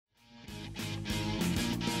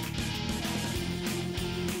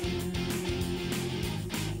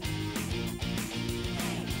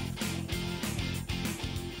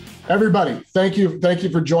Everybody, thank you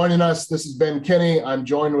for joining us. This is Ben Kinney. I'm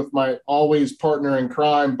joined with my always partner in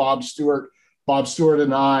crime, Bob Stewart. Bob Stewart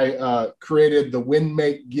and I created the Win,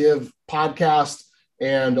 Make, Give podcast,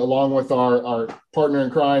 and along with our partner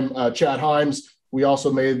in crime, Chad Himes, we also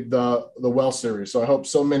made the Wealth series. So I hope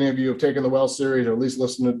so many of you have taken the Wealth series, or at least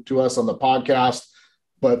listened to us on the podcast.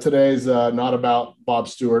 But today's not about Bob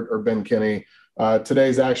Stewart or Ben Kinney.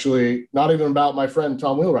 Today's actually not even about my friend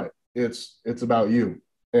Tom Wheelwright. It's about you.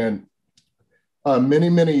 And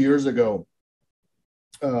many years ago,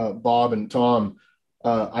 Bob and Tom,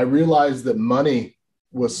 I realized that money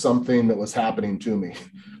was something that was happening to me.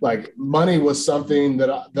 Like money was something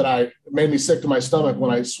that I made me sick to my stomach when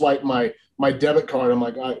I swiped my debit card. I'm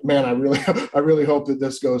like, man, I really hope that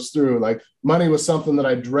this goes through. Like money was something that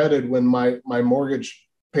I dreaded when my mortgage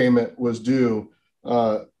payment was due.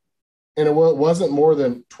 And it wasn't more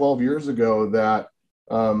than 12 years ago that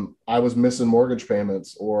I was missing mortgage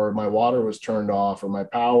payments, or my water was turned off, or my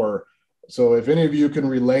power. So if any of you can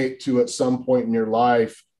relate to at some point in your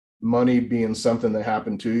life, money being something that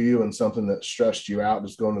happened to you and something that stressed you out,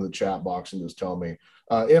 just go into the chat box and just tell me.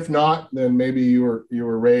 If not, then maybe you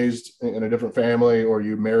were raised in a different family, or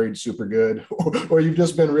you married super good, or you've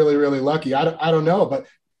just been really lucky. I don't know, but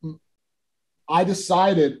I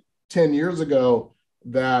decided 10 years ago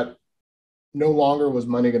that no longer was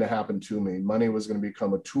money going to happen to me. Money was going to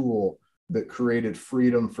become a tool that created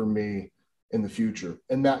freedom for me in the future.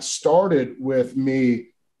 And that started with me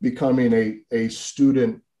becoming a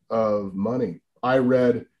student of money. I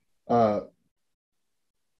read, I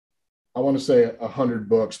want to say 100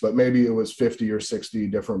 books, but maybe it was 50 or 60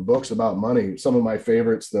 different books about money. Some of my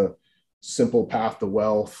favorites, The Simple Path to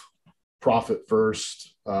Wealth, Profit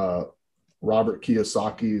First, Robert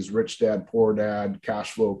Kiyosaki's Rich Dad, Poor Dad,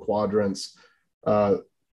 Cash Flow Quadrants, The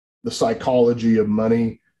Psychology of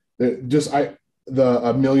Money, A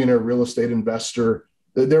Millionaire Real Estate Investor.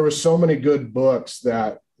 There were so many good books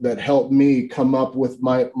that helped me come up with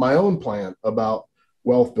my own plan about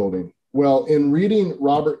wealth building. Well, in reading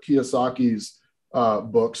Robert Kiyosaki's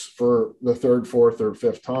books for the third, fourth, or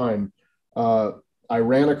fifth time, I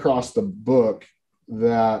ran across the book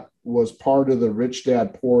that was part of the Rich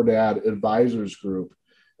Dad, Poor Dad advisors group.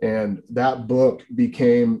 And that book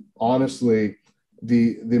became, honestly,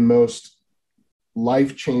 the most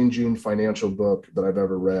life-changing financial book that I've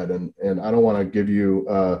ever read. And I don't want to give you,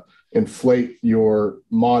 inflate your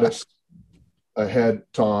modest head,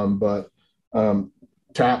 Tom, but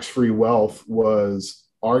Tax-Free Wealth was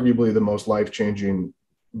arguably the most life-changing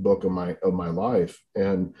book of my life.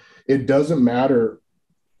 And it doesn't matter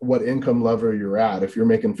what income level you're at. If you're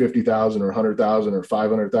making 50,000 or 100,000 or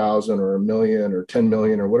 500,000 or $1 million or 10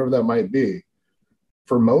 million or whatever that might be,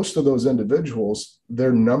 for most of those individuals,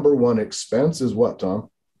 their number one expense is what, Tom?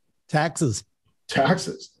 Taxes.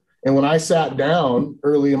 And when I sat down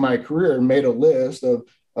early in my career and made a list of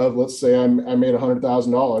let's say I made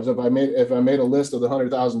 $100,000. If I made a list of the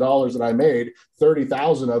 $100,000 that I made,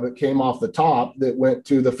 30,000 of it came off the top that went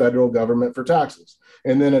to the federal government for taxes.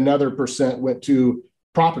 And then another percent went to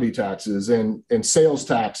property taxes and sales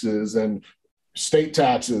taxes and state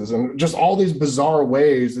taxes, and just all these bizarre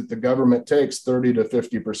ways that the government takes 30 to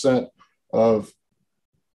 50% of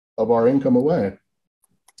our income away.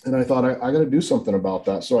 And I thought I got to do something about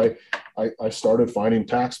that. So I started finding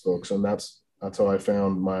tax books, and that's how I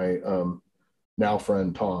found my now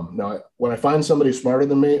friend Tom. Now, when I find somebody smarter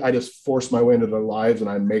than me, I just force my way into their lives and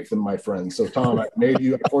I make them my friends. So Tom, I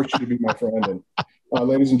forced you to be my friend. And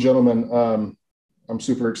ladies and gentlemen, I'm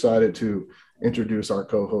super excited to introduce our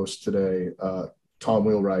co-host today, Tom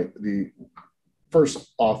Wheelwright, the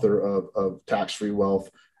first author of Tax-Free Wealth,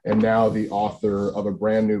 and now the author of a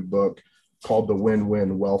brand new book called The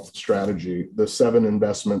Win-Win Wealth Strategy, the 7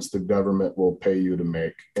 investments the government will pay you to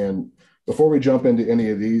make. And before we jump into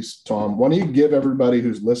any of these, Tom, why don't you give everybody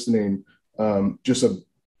who's listening just a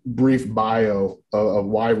brief bio of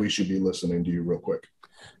why we should be listening to you real quick?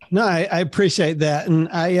 No, I appreciate that. And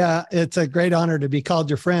it's a great honor to be called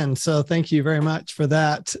your friend. So thank you very much for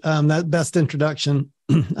that. That best introduction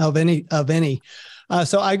of any.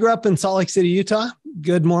 So I grew up in Salt Lake City, Utah,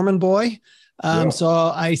 good Mormon boy. So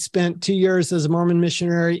I spent 2 years as a Mormon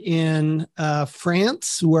missionary in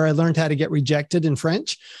France, where I learned how to get rejected in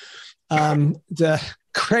French. The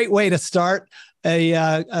great way to start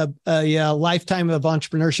a lifetime of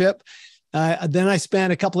entrepreneurship. Then I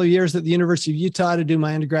spent a couple of years at the University of Utah to do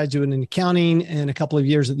my undergraduate in accounting, and a couple of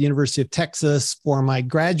years at the University of Texas for my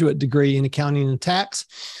graduate degree in accounting and tax.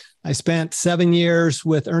 I spent 7 years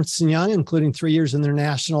with Ernst & Young, including 3 years in their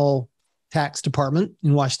national tax department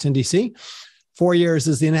in Washington, D.C., 4 years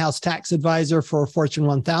as the in-house tax advisor for a Fortune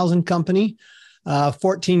 1000 company.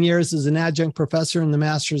 14 years as an adjunct professor in the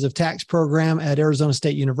Masters of Tax program at Arizona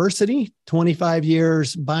State University, 25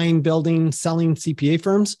 years buying, building, selling CPA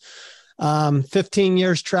firms, 15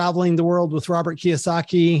 years traveling the world with Robert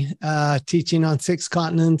Kiyosaki, teaching on 6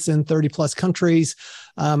 continents in 30 plus countries,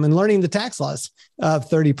 and learning the tax laws of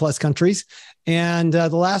 30 plus countries. And the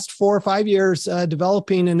last 4 or 5 years,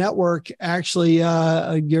 developing a network. Actually,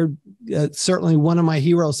 you're certainly one of my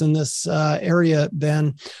heroes in this area,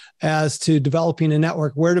 Ben, as to developing a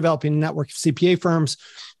network. We're developing a network of CPA firms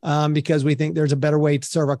because we think there's a better way to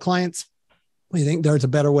serve our clients. We think there's a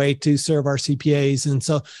better way to serve our CPAs. And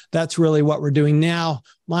so that's really what we're doing now.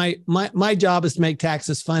 My job is to make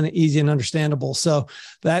taxes fun, easy, and understandable. So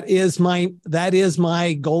that is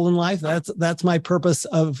my goal in life. That's my purpose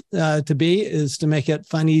is to make it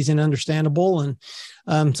fun, easy, and understandable.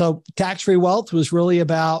 And so tax-free wealth was really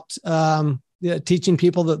about teaching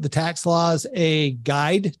people that the tax law is a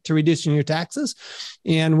guide to reducing your taxes.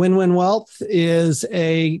 And win-win wealth is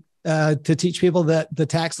to teach people that the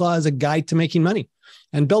tax law is a guide to making money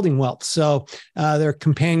and building wealth. So they're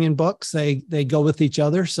companion books. They go with each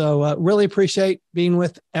other. So really appreciate being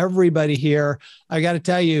with everybody here. I got to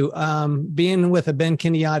tell you, being with a Ben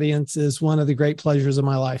Kinney audience is one of the great pleasures of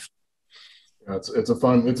my life. Yeah, it's a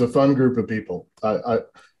fun group of people.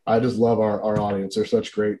 I just love our audience. They're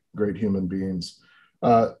such great human beings.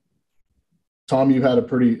 Tom, you've had a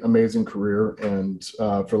pretty amazing career, and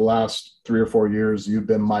for the last 3 or 4 years, you've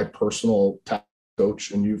been my personal tax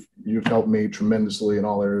coach, and you've helped me tremendously in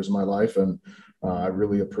all areas of my life, and I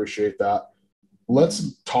really appreciate that.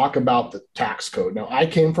 Let's talk about the tax code. Now, I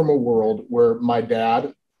came from a world where my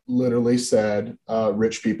dad literally said,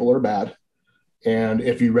 rich people are bad, and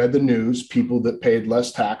if you read the news, people that paid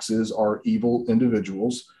less taxes are evil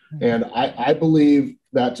individuals, and I believe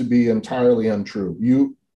that to be entirely untrue.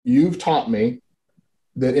 You've taught me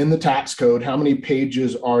that in the tax code, how many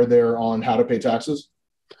pages are there on how to pay taxes?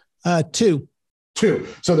 2.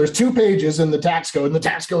 So there's 2 pages in the tax code, and the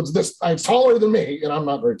tax code's it's taller than me, and I'm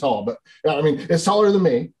not very tall, but I mean, it's taller than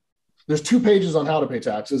me. There's 2 pages on how to pay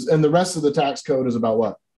taxes, and the rest of the tax code is about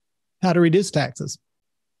what? How to reduce taxes.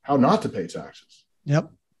 How not to pay taxes.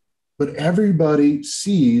 Yep. But everybody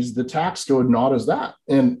sees the tax code not as that.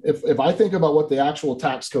 And if I think about what the actual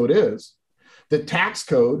tax code is, the tax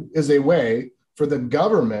code is a way for the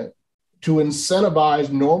government to incentivize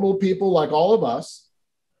normal people like all of us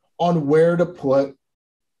on where to put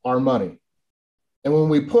our money. And when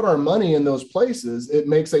we put our money in those places, it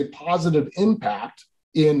makes a positive impact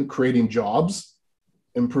in creating jobs,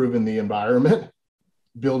 improving the environment,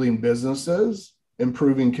 building businesses,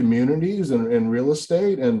 improving communities and real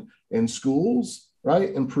estate and schools,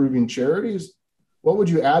 right? Improving charities. What would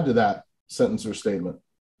you add to that sentence or statement?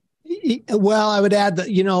 Well, I would add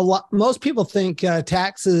that, most people think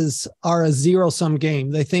taxes are a zero-sum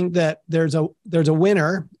game. They think that there's a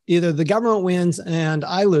winner. Either the government wins and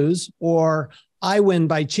I lose, or I win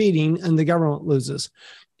by cheating and the government loses.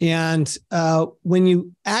 And when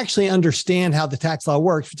you actually understand how the tax law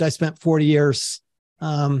works, which I spent 40 years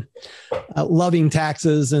loving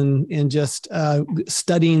taxes and just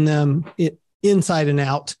studying them inside and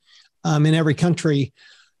out in every country,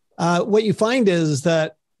 what you find is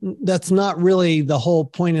that that's not really the whole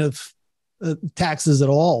point of taxes at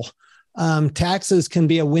all. Taxes can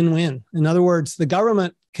be a win-win. In other words, the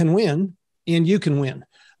government can win and you can win.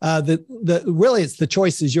 Really, it's the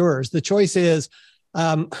choice is yours. The choice is,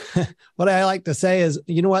 what I like to say is,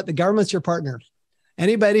 you know what? The government's your partner.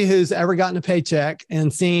 Anybody who's ever gotten a paycheck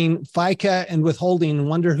and seen FICA and withholding and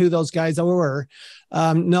wonder who those guys were,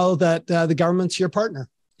 know that the government's your partner,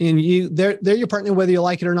 and they're your partner whether you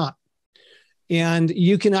like it or not. And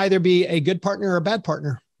you can either be a good partner or a bad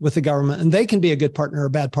partner with the government, and they can be a good partner or a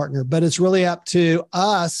bad partner. But it's really up to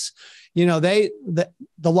us. The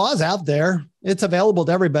law's out there; it's available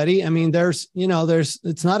to everybody. I mean,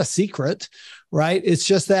 it's not a secret, right? It's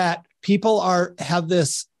just that people have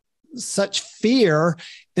this such fear,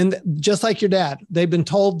 and just like your dad, they've been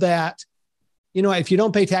told that, if you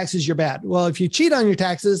don't pay taxes, you're bad. Well, if you cheat on your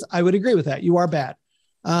taxes, I would agree with that. You are bad.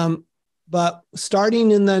 But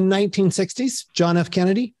starting in the 1960s, John F.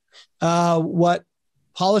 Kennedy, what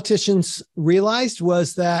politicians realized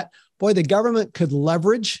was that, boy, the government could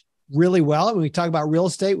leverage really well. When we talk about real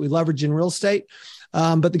estate, we leverage in real estate.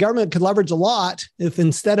 But the government could leverage a lot if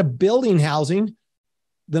instead of building housing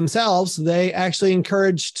themselves, they actually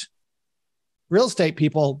encouraged real estate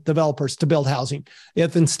developers to build housing.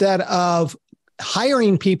 If instead of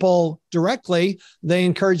hiring people directly, they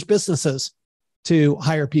encourage businesses to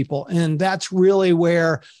hire people. And that's really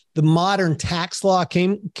where the modern tax law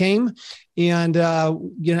came. And,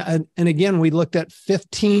 and again, we looked at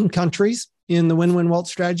 15 countries in the win-win wealth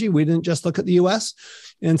strategy. We didn't just look at the US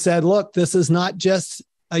and said, look, this is not just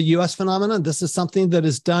a US phenomenon. This is something that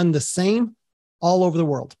is done the same all over the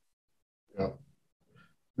world. Yeah.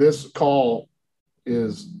 This call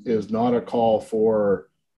is not a call for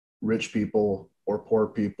rich people or poor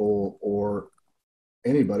people or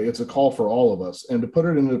anybody. It's a call for all of us. And to put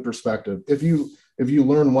it into perspective, if you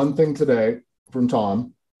learn one thing today from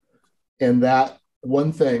Tom, and that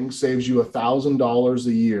one thing saves you $1,000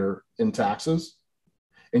 a year in taxes,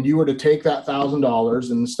 and you were to take that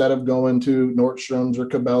 $1,000 instead of going to Nordstrom's or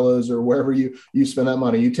Cabela's or wherever you spend that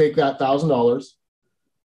money, you take that $1,000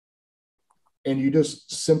 and you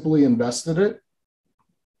just simply invested it,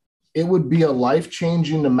 it would be a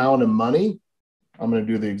life-changing amount of money. I'm going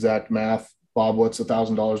to do the exact math. Bob, what's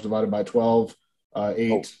 $1,000 divided by 12?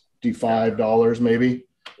 $85 maybe.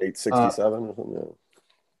 867 or something.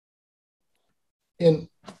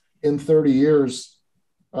 In 30 years,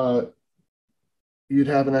 you'd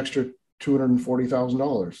have an extra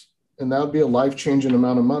 $240,000. And that would be a life-changing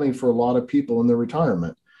amount of money for a lot of people in their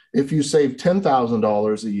retirement. If you save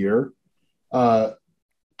 $10,000 a year,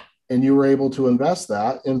 and you were able to invest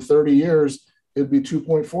that in 30 years, it'd be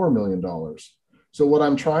 $2.4 million. So what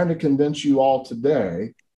I'm trying to convince you all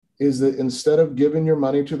today is that instead of giving your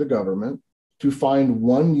money to the government, to find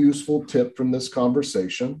one useful tip from this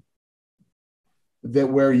conversation, that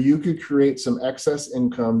where you could create some excess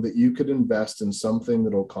income that you could invest in something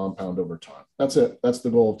that'll compound over time. That's it. That's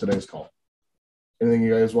the goal of today's call. Anything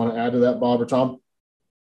you guys want to add to that, Bob or Tom?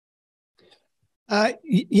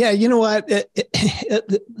 Yeah, you know what?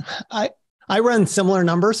 I run similar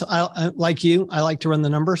numbers. Like you, I like to run the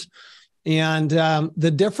numbers. And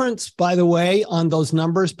the difference, by the way, on those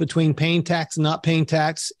numbers between paying tax and not paying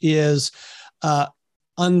tax is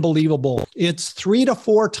unbelievable. It's 3 to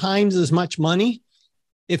 4 times as much money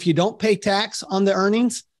if you don't pay tax on the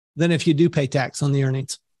earnings than if you do pay tax on the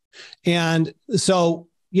earnings. And so,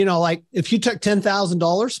 like if you took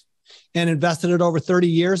 $10,000 and invested it over 30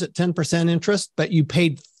 years at 10% interest, but you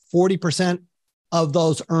paid 40% of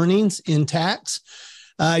those earnings in tax,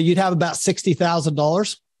 you'd have about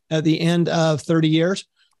 $60,000 at the end of 30 years.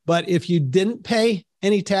 But if you didn't pay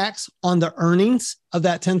any tax on the earnings of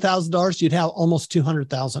that $10,000, you'd have almost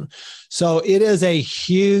 $200,000. So it is a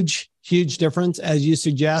huge difference, as you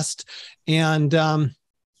suggest. And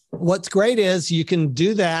what's great is you can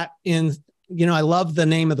do that in, I love the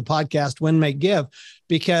name of the podcast, Win, Make, Give,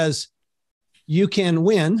 because you can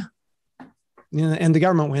win and the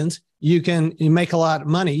government wins. You make a lot of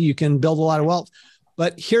money. You can build a lot of wealth.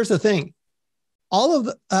 But here's the thing. All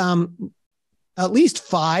of at least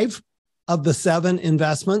 5 of the 7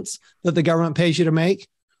 investments that the government pays you to make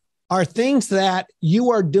are things that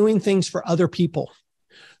you are doing things for other people.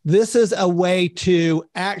 This is a way to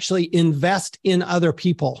actually invest in other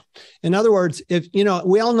people. In other words, if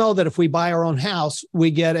we all know that if we buy our own house,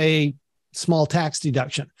 we get a small tax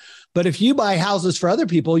deduction. But if you buy houses for other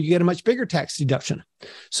people, you get a much bigger tax deduction.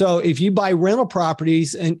 So if you buy rental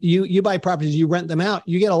properties and you buy properties, you rent them out,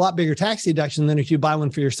 you get a lot bigger tax deduction than if you buy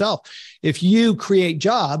one for yourself. If you create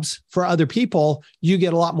jobs for other people, you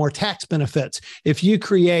get a lot more tax benefits. If you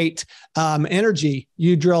create energy,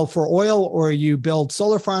 you drill for oil or you build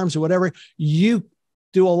solar farms or whatever, you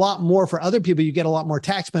do a lot more for other people, you get a lot more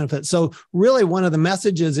tax benefits. So really one of the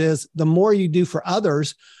messages is the more you do for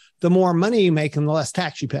others, the more money you make and the less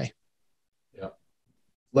tax you pay. Yeah.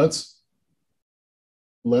 Let's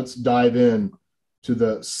dive in to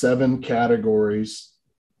the 7 categories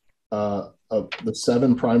of the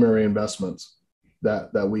 7 primary investments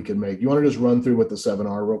that we can make. You want to just run through what the 7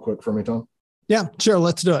 are real quick for me, Tom? Yeah, sure.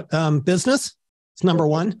 Let's do it. Business is number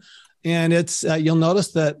 1. And it's you'll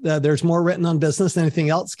notice that there's more written on business than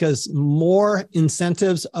anything else because more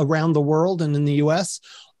incentives around the world and in the US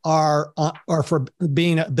are for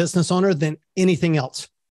being a business owner than anything else.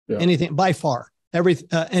 Yeah. Anything by far. Every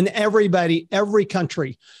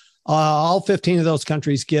country, all 15 of those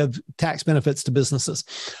countries give tax benefits to businesses.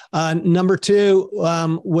 Number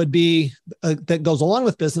 2 would be that goes along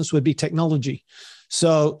with business would be technology.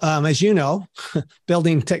 So as you know,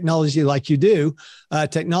 building technology like you do,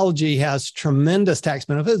 technology has tremendous tax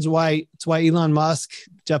benefits. It's why Elon Musk,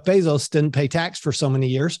 Jeff Bezos didn't pay tax for so many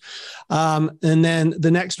years. And then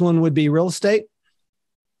the next one would be real estate,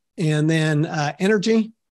 and then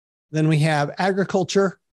energy. Then we have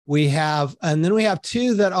agriculture. And then we have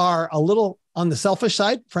 2 that are a little on the selfish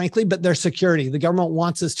side, frankly, but they're security. The government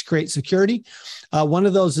wants us to create security. One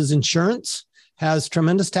of those is insurance. Has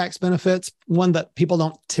tremendous tax benefits, one that people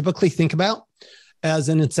don't typically think about as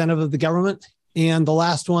an incentive of the government. And the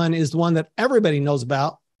last one is the one that everybody knows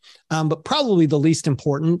about, but probably the least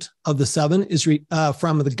important of the seven is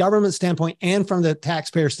from the government standpoint and from the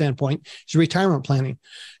taxpayer standpoint is retirement planning.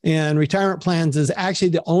 And retirement plans is actually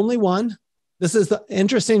the only one. This is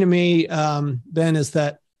interesting to me, Ben, is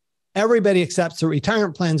that everybody accepts that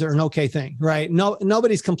retirement plans are an okay thing, right?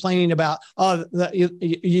 Nobody's complaining about,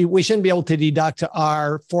 we shouldn't be able to deduct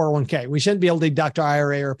our 401k. We shouldn't be able to deduct our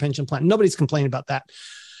IRA or pension plan. Nobody's complaining about that.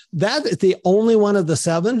 That is the only one of the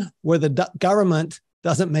seven where the government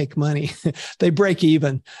doesn't make money. They break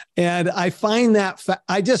even. And I find that,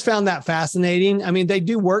 I just found that fascinating. I mean, they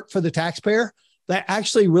do work for the taxpayer. They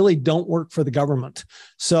actually really don't work for the government.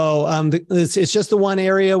 So it's just the one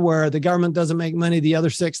area where the government doesn't make money. The other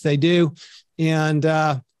six, they do. And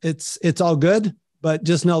it's all good, but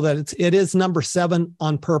just know that it is number seven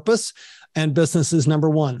on purpose and business is number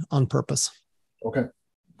one on purpose. Okay,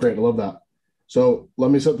 great. I love that. So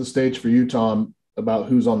let me set the stage for you, Tom, about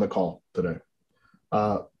who's on the call today.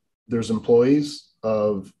 There's employees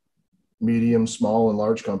of medium, small, and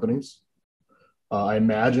large companies. I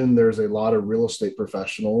imagine there's a lot of real estate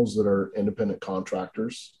professionals that are independent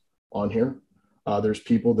contractors on here. There's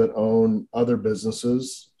people that own other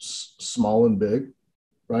businesses, small and big,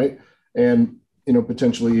 right? And,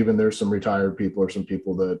 potentially even there's some retired people or some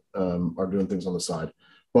people that are doing things on the side.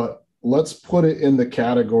 But let's put it in the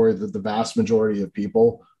category that the vast majority of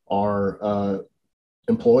people are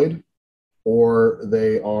employed or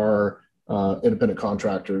they are independent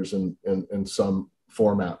contractors in some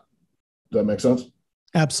format. Does that make sense?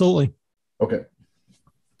 Absolutely. Okay.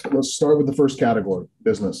 Let's start with the first category,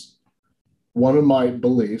 business. One of my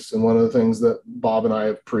beliefs, and one of the things that Bob and I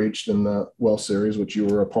have preached in the Well series, which you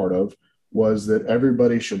were a part of, was that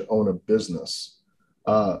everybody should own a business.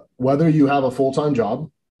 Whether you have a full-time job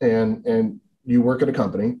and you work at a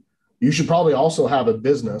company, you should probably also have a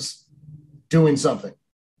business doing something,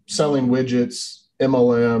 selling widgets,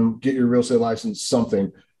 MLM, get your real estate license,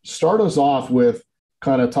 something. Start us off with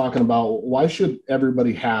kind of talking about why should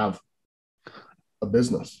everybody have a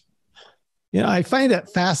business? I find it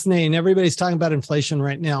fascinating. Everybody's talking about inflation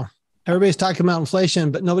right now. Everybody's talking about inflation,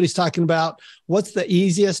 but nobody's talking about what's the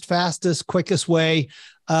easiest, fastest, quickest way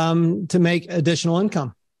to make additional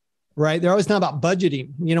income, right? They're always talking about budgeting.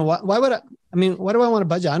 Why would what do I want to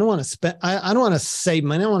budget? I don't want to spend, I don't want to save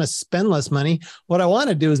money. I don't want to spend less money. What I want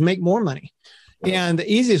to do is make more money. And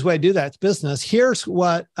the easiest way to do that is business. Here's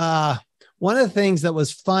what, one of the things that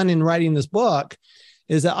was fun in writing this book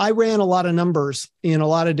is that I ran a lot of numbers in a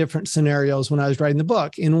lot of different scenarios when I was writing the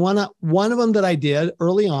book. And one of them that I did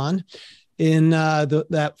early on in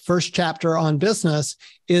that first chapter on business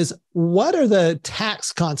is what are the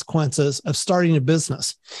tax consequences of starting a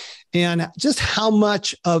business? And just how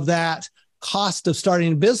much of that cost of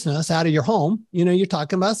starting a business out of your home, you're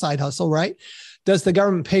talking about a side hustle, right? Does the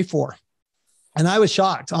government pay for? And I was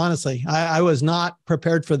shocked, honestly. I was not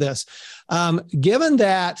prepared for this. Given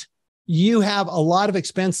that you have a lot of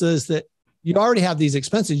expenses that you already have these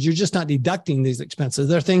expenses, you're just not deducting these expenses.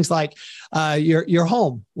 There are things like your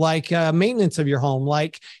home, like maintenance of your home,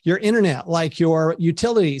 like your internet, like your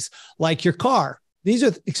utilities, like your car. These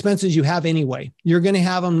are expenses you have anyway. You're going to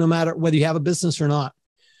have them no matter whether you have a business or not.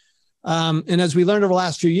 And as we learned over the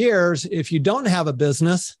last few years, if you don't have a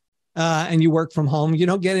business and you work from home, you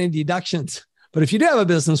don't get any deductions. But if you do have a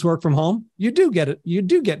business, work from home, you do get it. You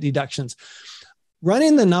do get deductions.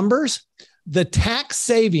 Running the numbers, the tax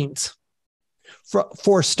savings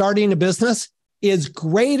for starting a business is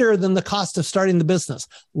greater than the cost of starting the business.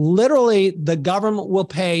 Literally, the government will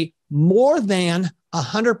pay more than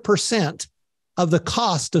 100% of the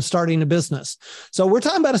cost of starting a business. So we're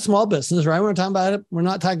talking about a small business, right? We're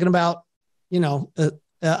not talking about,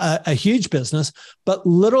 a huge business, but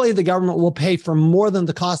literally the government will pay for more than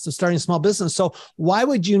the cost of starting a small business. So why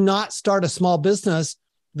would you not start a small business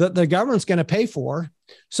that the government's going to pay for?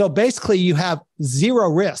 So basically you have zero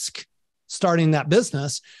risk starting that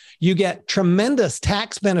business. You get tremendous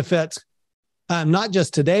tax benefits, not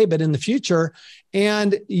just today, but in the future.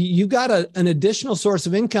 And you got an additional source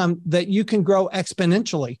of income that you can grow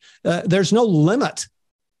exponentially. There's no limit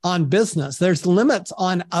on business. There's limits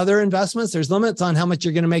on other investments. There's limits on how much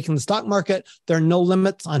you're going to make in the stock market. There are no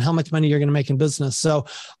limits on how much money you're going to make in business. So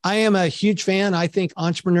I am a huge fan. I think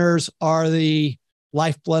entrepreneurs are the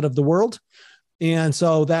lifeblood of the world. And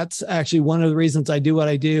so that's actually one of the reasons I do what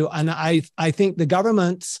I do. And I think the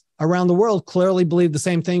governments around the world clearly believe the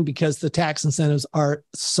same thing because the tax incentives are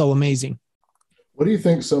so amazing. What do you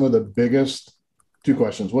think some of the biggest, two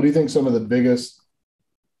questions. What do you think some of the biggest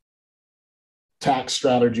tax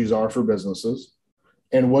strategies are for businesses?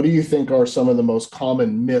 And what do you think are some of the most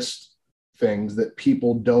common missed things that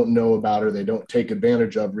people don't know about or they don't take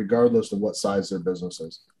advantage of, regardless of what size their business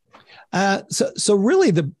is? So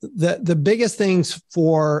really the biggest things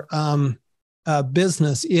for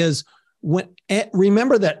business is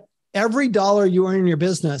remember that every dollar you earn in your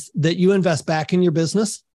business that you invest back in your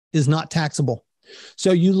business is not taxable.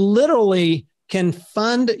 So you literally can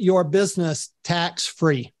fund your business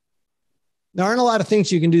tax-free. There aren't a lot of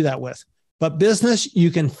things you can do that with, but business,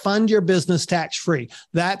 you can fund your business tax-free.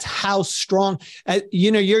 That's how strong,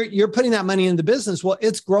 you're putting that money in the business. Well,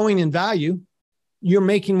 it's growing in value. You're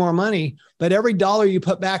making more money, but every dollar you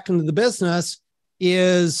put back into the business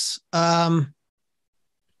is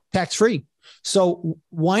tax-free. So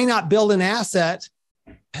why not build an asset,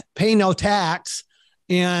 pay no tax,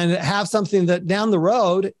 and have something that down the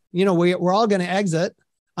road, we're all going to exit,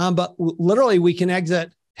 but literally we can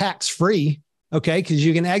exit tax-free. Okay. Because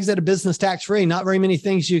you can exit a business tax-free. Not very many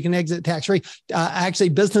things you can exit tax-free. Actually,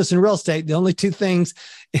 business and real estate, the only two things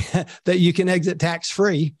that you can exit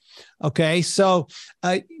tax-free. Okay. So,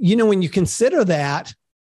 when you consider that,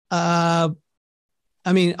 I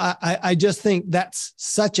just think that's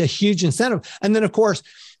such a huge incentive. And then of course,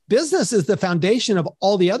 business is the foundation of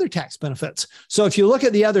all the other tax benefits. So if you look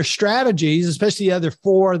at the other strategies, especially the other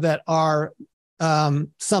four that are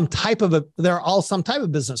they're all some type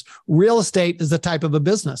of business. Real estate is a type of a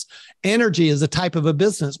business. Energy is a type of a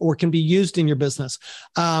business or can be used in your business.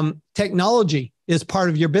 Technology is part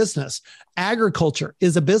of your business. Agriculture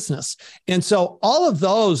is a business. And so all of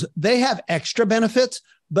those, they have extra benefits,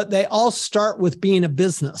 but they all start with being a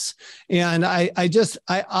business. And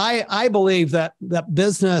I believe that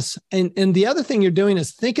business and the other thing you're doing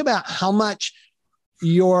is think about how much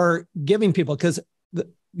you're giving people, because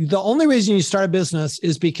the only reason you start a business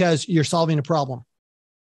is because you're solving a problem.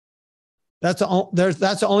 That's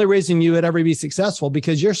the only reason you would ever be successful,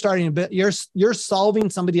 because you're you're solving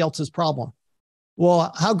somebody else's problem.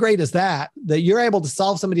 Well, how great is that you're able to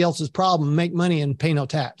solve somebody else's problem, make money, and pay no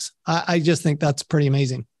tax? I just think that's pretty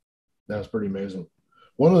amazing. That's pretty amazing.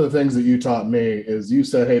 One of the things that you taught me is you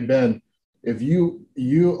said, hey, Ben, if you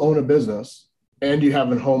own a business and you have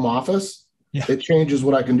a home office, it changes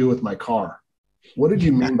what I can do with my car. What did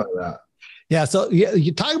you mean by that? Yeah. So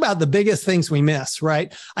you talk about the biggest things we miss,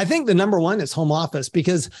 right? I think the number one is home office,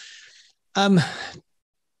 because 30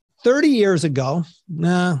 years ago,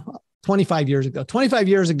 25 years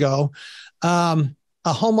ago, a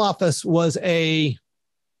home office was a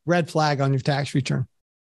red flag on your tax return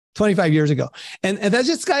 25 years ago. And that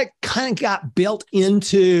just kind of got built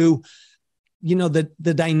into,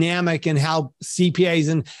 the dynamic and how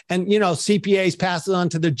CPAs and CPAs pass it on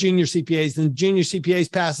to their junior CPAs, and junior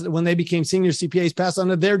CPAs pass it when they became senior CPAs, pass on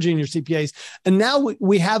to their junior CPAs. And now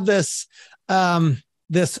we have this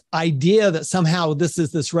idea that somehow this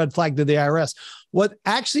is this red flag to the IRS. What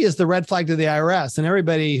actually is the red flag to the IRS, and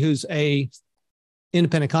everybody who's a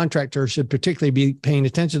independent contractor should particularly be paying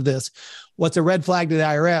attention to this. What's a red flag to the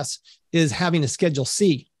IRS is having a Schedule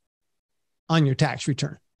C on your tax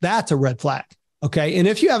return. That's a red flag. Okay. And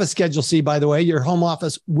if you have a Schedule C, by the way, your home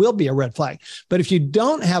office will be a red flag. But if you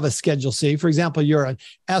don't have a Schedule C, for example, you're an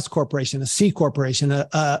S corporation, a C corporation,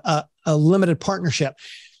 a limited partnership.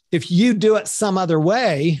 If you do it some other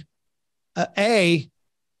way,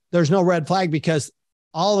 there's no red flag, because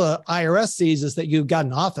all the IRS sees is that you've got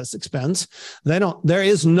an office expense. There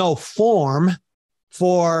is no form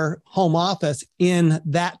for home office in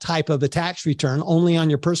that type of a tax return, only on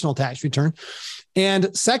your personal tax return.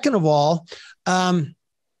 And second of all,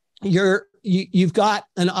 you've got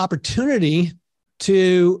an opportunity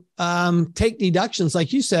to take deductions,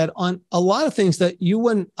 like you said, on a lot of things that you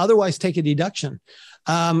wouldn't otherwise take a deduction.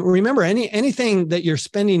 Remember, anything that you're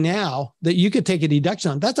spending now that you could take a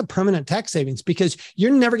deduction on, that's a permanent tax savings, because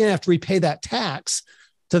you're never going to have to repay that tax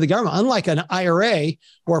to the government. Unlike an IRA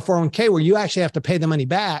or a 401k where you actually have to pay the money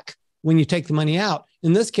back when you take the money out.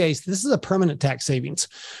 In this case, this is a permanent tax savings.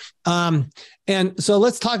 And so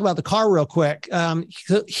let's talk about the car real quick.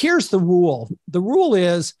 Here's the rule. The rule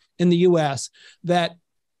is in the US that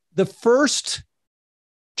the first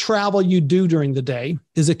travel you do during the day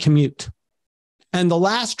is a commute. And the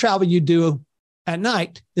last travel you do at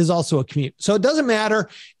night is also a commute. So it doesn't matter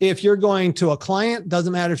if you're going to a client,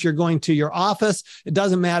 doesn't matter if you're going to your office, it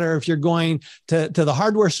doesn't matter if you're going to the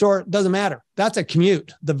hardware store, it doesn't matter. That's a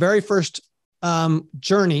commute, the very first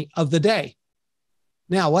journey of the day.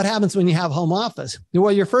 Now, what happens when you have home office?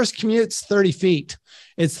 Well, your first commute's 30 feet.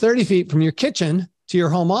 It's 30 feet from your kitchen to your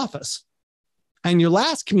home office. And your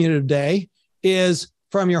last commute of the day is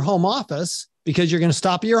from your home office, because you're going to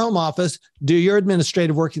stop at your home office, do your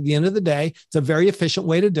administrative work at the end of the day. It's a very efficient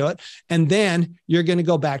way to do it. And then you're going to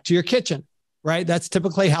go back to your kitchen, right? That's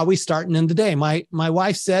typically how we start and end the day. My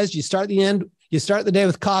wife says you start the end, You start the day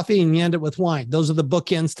with coffee and you end it with wine. Those are the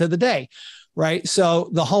bookends to the day, right? So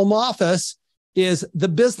the home office is the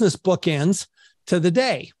business bookends to the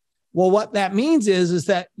day. Well, what that means is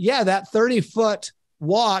that, yeah, that 30-foot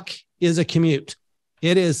walk is a commute.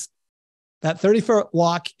 It is. That 30-foot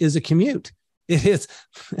walk is a commute. It is.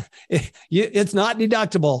 It's not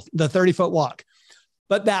deductible, the 30-foot walk.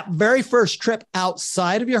 But that very first trip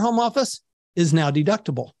outside of your home office is now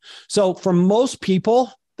deductible. So for most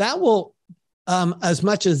people, that will as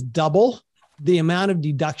much as double the amount of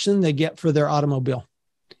deduction they get for their automobile.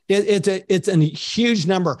 It's a huge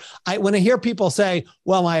number. When I hear people say,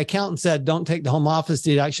 well, my accountant said, don't take the home office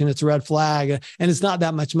deduction, it's a red flag, and it's not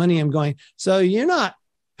that much money, I'm going, so you're not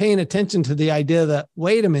paying attention to the idea that,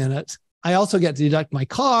 wait a minute, I also get to deduct my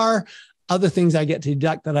car, other things I get to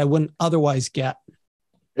deduct that I wouldn't otherwise get.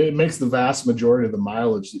 It makes the vast majority of the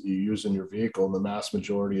mileage that you use in your vehicle and the vast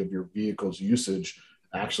majority of your vehicle's usage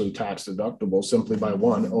actually tax deductible simply by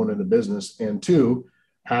one, owning a business, and two,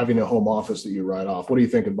 having a home office that you write off. What are you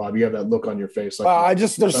thinking, Bob? You have that look on your face. Like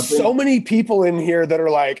there's so many people in here that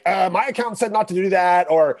are like, my accountant said not to do that.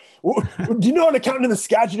 Or do you know an accountant in the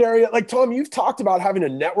Skagit area? Like, Tom, you've talked about having a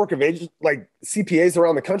network of agents, like CPAs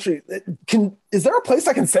around the country. Is there a place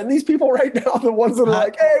I can send these people right now? The ones that are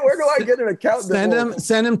like, hey, where do I get an accountant?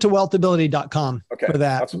 Send them to wealthability.com for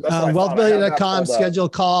that. That's wealthability.com, schedule a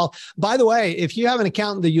call. By the way, if you have an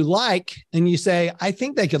accountant that you like and you say, I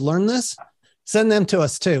think they could learn this, send them to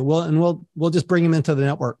us too. We'll just bring them into the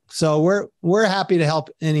network. So we're happy to help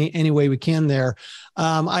any way we can there.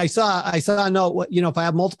 I saw a note, if I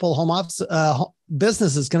have multiple home office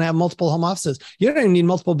businesses, can I have multiple home offices? You don't even need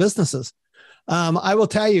multiple businesses. I will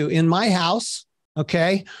tell you, in my house,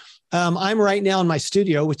 okay, I'm right now in my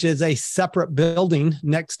studio, which is a separate building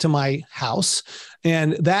next to my house,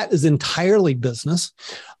 and that is entirely business.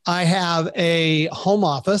 I have a home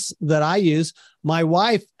office that I use. My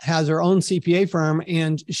wife has her own CPA firm,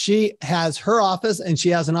 and she has her office and she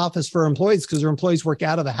has an office for employees because her employees work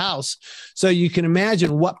out of the house. So you can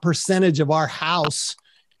imagine what percentage of our house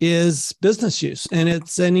is business use, and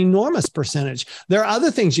it's an enormous percentage. There are other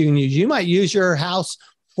things you can use. You might use your house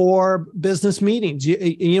for business meetings.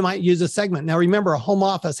 You might use a segment. Now, remember, a home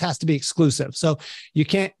office has to be exclusive. So you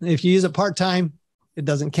can't, if you use it part-time, it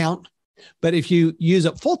doesn't count. But if you use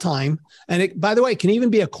it full-time, and it, by the way, it can even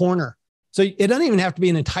be a corner. So it doesn't even have to be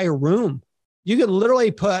an entire room. You could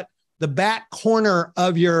literally put the back corner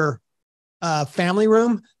of your family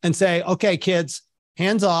room and say, okay, kids,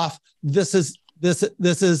 hands off. This is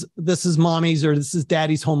mommy's or this is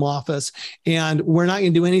daddy's home office. And we're not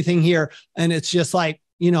going to do anything here. And it's just like,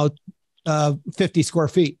 50 square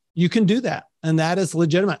feet. You can do that. And that is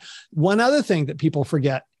legitimate. One other thing that people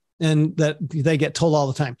forget, and that they get told all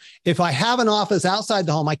the time, if I have an office outside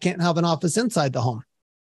the home, I can't have an office inside the home.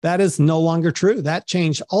 That is no longer true. That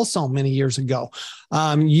changed also many years ago.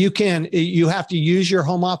 You have to use your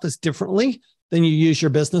home office differently than you use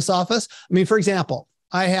your business office. I mean, for example,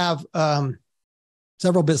 I have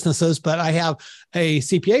several businesses, but I have a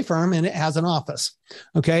CPA firm and it has an office.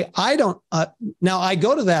 Okay. Now I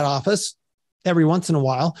go to that office every once in a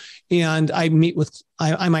while and I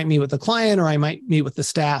might meet with the client or I might meet with the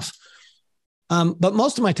staff. But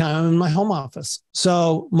most of my time I'm in my home office.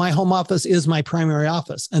 So my home office is my primary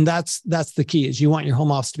office. And that's the key, is you want your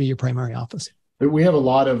home office to be your primary office. We have a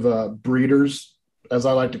lot of breeders, as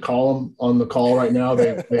I like to call them, on the call right now.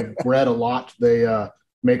 They've bred a lot. They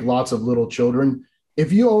make lots of little children.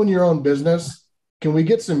 If you own your own business, can we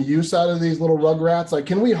get some use out of these little rugrats? Like,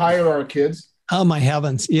 can we hire our kids? Oh, my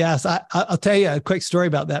heavens. Yes. I'll tell you a quick story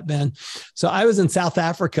about that, Ben. So I was in South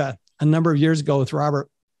Africa a number of years ago with Robert.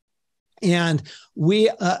 And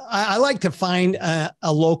I like to find a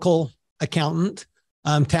local accountant,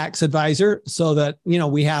 tax advisor, so that,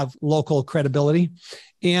 we have local credibility.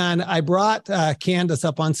 And I brought Candace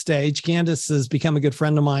up on stage. Candace has become a good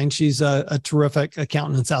friend of mine. She's a terrific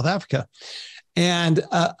accountant in South Africa. And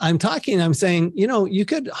I'm saying, you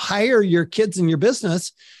could hire your kids in your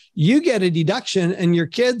business. You get a deduction and your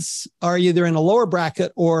kids are either in a lower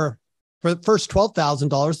bracket, or for the first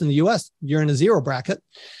 $12,000 in the US, you're in a zero bracket.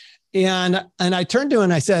 And I turned to her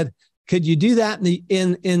and I said, could you do that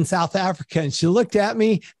in South Africa? And she looked at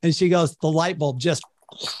me and she goes, the light bulb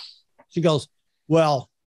she goes, well,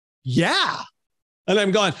 yeah. And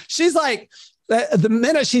I'm going, she's like, the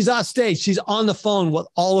minute she's off stage, she's on the phone with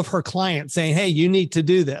all of her clients saying, hey, you need to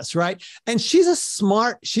do this, right? And she's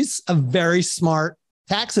a very smart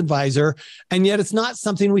tax advisor. And yet it's not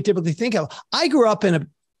something we typically think of. I grew up in a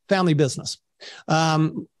family business.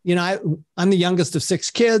 I'm the youngest of 6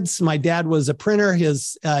 kids. My dad was a printer. He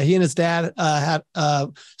and his dad had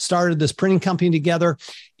started this printing company together,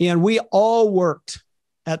 and we all worked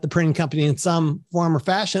at the printing company in some form or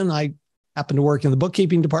fashion. I happened to work in the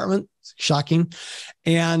bookkeeping department. Shocking.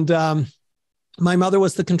 And my mother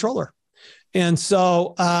was the controller. And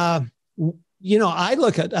so, I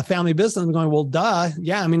look at a family business and going, well, duh.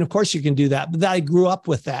 Yeah. I mean, of course you can do that. But I grew up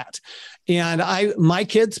with that. And my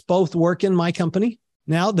kids both work in my company.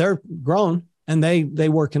 Now they're grown and they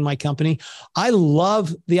work in my company. I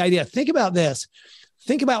love the idea. Think about this.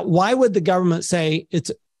 Think about, why would the government say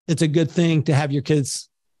it's a good thing to have your kids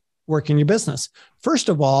work in your business? First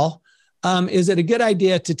of all, is it a good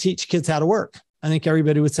idea to teach kids how to work? I think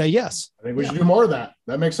everybody would say yes. I think we should do more of that.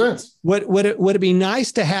 That makes sense. Would it be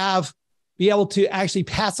nice to be able to actually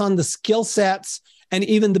pass on the skill sets and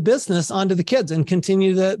even the business onto the kids and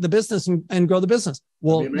continue the business and grow the business?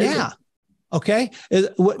 Well, yeah. Okay.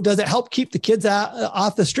 Does it help keep the kids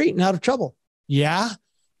off the street and out of trouble? Yeah.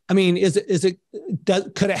 I mean,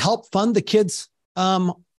 could it help fund the kids'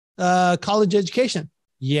 college education?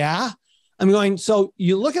 Yeah. I'm going, so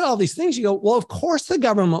you look at all these things, you go, well, of course the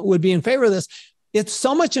government would be in favor of this. It's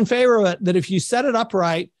so much in favor of it that if you set it up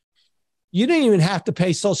right, you don't even have to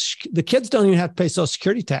pay the kids don't even have to pay Social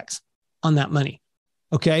Security tax on that money.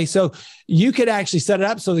 Okay. So you could actually set it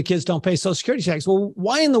up so the kids don't pay Social Security tax. Well,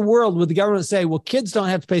 why in the world would the government say, well, kids don't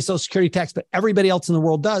have to pay Social Security tax, but everybody else in the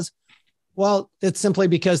world does? Well, it's simply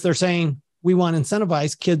because they're saying we want to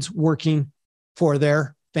incentivize kids working for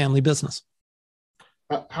their family business.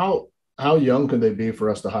 How young could they be for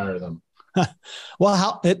us to hire them?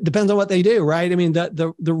 Well, it depends on what they do, right? I mean,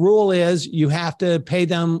 the rule is you have to pay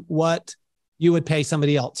them what you would pay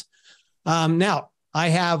somebody else. Now, I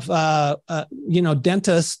have,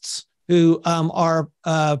 dentists who are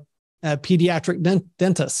pediatric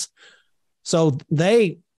dentists. So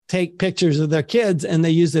they take pictures of their kids and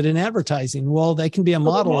they use it in advertising. Well, they can be a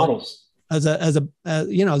model as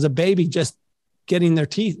a baby just getting their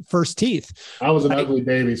first teeth. I was an ugly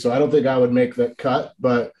baby, so I don't think I would make that cut,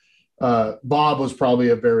 but Bob was probably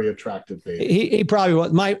a very attractive baby. He probably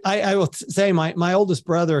was. I will say my oldest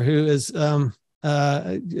brother, who is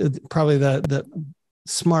probably the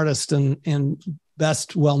smartest and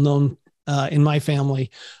best well-known in my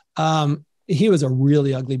family. He was a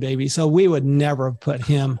really ugly baby. So we would never have put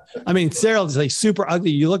him. I mean, seriously, super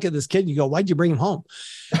ugly. You look at this kid, you go, why'd you bring him home?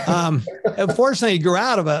 Unfortunately, he grew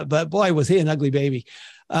out of it, but boy, was he an ugly baby.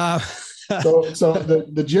 So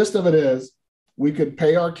the gist of it is, we could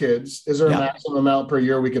pay our kids. Is there a maximum amount per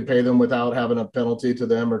year we could pay them without having a penalty to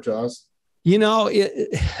them or to us? You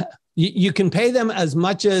can pay them as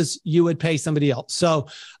much as you would pay somebody else. So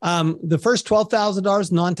the first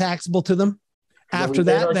 $12,000 non-taxable to them. After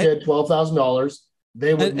that, they kid $12,000.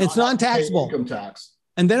 They would. It's non-taxable income tax,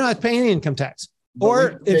 and they're not paying income tax. But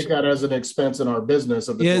or we take that as an expense in our business.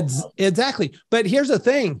 Exactly. But here's the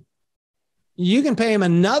thing: you can pay them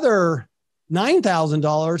another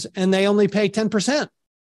 $9,000, and they only pay 10%.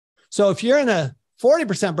 So if you're in a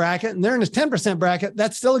 40% bracket and they're in a 10% bracket,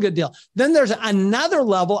 that's still a good deal. Then there's another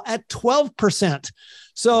level at 12%.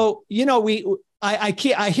 So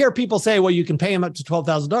I hear people say, well, you can pay them up to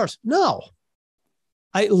 $12,000. No.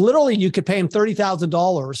 You could pay him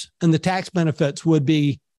 $30,000 and the tax benefits would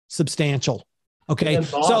be substantial. Okay.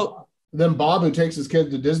 Then Bob, who takes his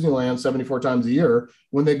kid to Disneyland 74 times a year,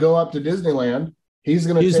 when they go up to Disneyland, he's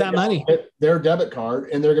going to use that money, their debit card,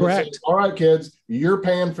 and they're going to say, all right, kids, you're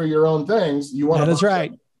paying for your own things. You want to buy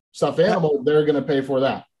stuffed animal, they're going to pay for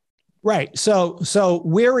that. Right. So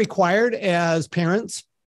we're required as parents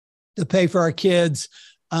to pay for our kids'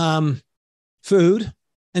 food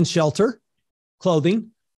and shelter, clothing.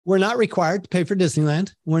 We're not required to pay for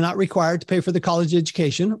Disneyland. We're not required to pay for the college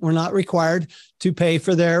education. We're not required to pay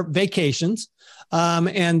for their vacations.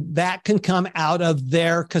 And that can come out of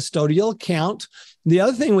their custodial account. The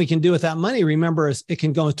other thing we can do with that money, remember, is it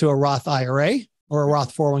can go into a Roth IRA or a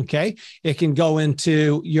Roth 401k. It can go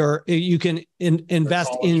into you can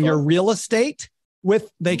invest in your real estate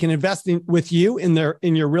they can invest with you in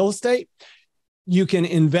your real estate. You can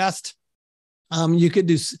invest. You could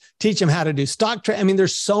teach them how to do stock trade. I mean,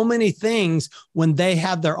 there's so many things when they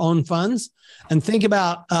have their own funds. And think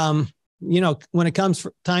about, when it comes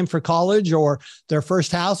time for college or their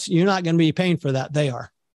first house, you're not going to be paying for that. They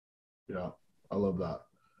are. Yeah, I love that.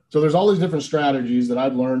 So there's all these different strategies that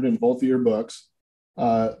I've learned in both of your books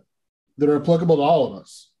that are applicable to all of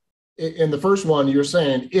us. In the first one, you're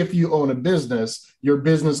saying if you own a business, your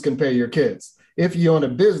business can pay your kids. If you own a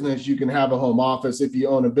business, you can have a home office. If you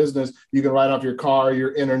own a business, you can write off your car,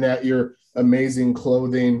 your internet, your amazing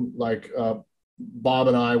clothing, like Bob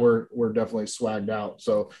and I were definitely swagged out.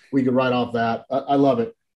 So we could write off that. I love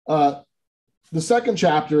it. The second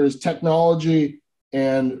chapter is technology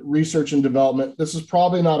and research and development. This is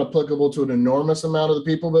probably not applicable to an enormous amount of the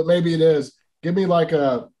people, but maybe it is. Give me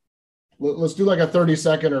let's do like a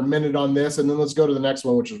 30-second or minute on this, and then let's go to the next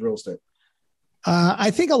one, which is real estate. I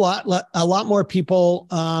think a lot more people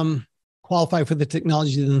qualify for the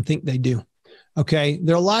technology than think they do. Okay.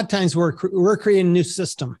 There are a lot of times we're creating a new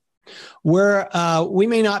system where we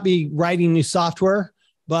may not be writing new software,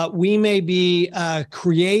 but we may be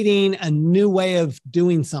creating a new way of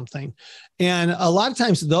doing something. And a lot of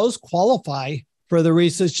times those qualify for the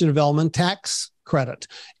research and development tax credit.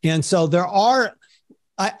 And so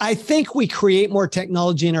I think we create more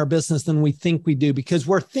technology in our business than we think we do, because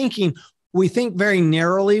we think very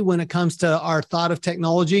narrowly when it comes to our thought of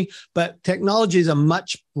technology, but technology is a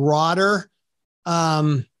much broader,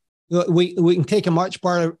 we can take a much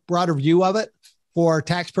broader view of it for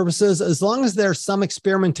tax purposes. As long as there's some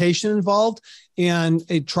experimentation involved and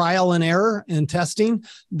a trial and error and testing,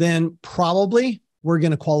 then probably we're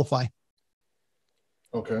going to qualify.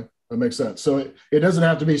 Okay, that makes sense. So it doesn't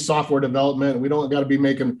have to be software development. We don't got to be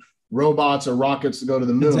making robots or rockets to go to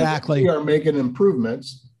the moon. Exactly. We are making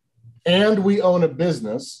improvements. And we own a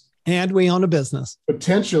business.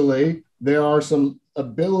 Potentially, there are some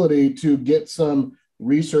ability to get some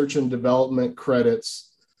research and development credits,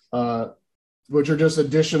 which are just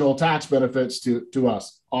additional tax benefits to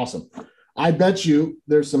us. Awesome. I bet you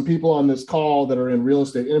there's some people on this call that are in real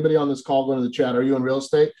estate. Anybody on this call, go into the chat. Are you in real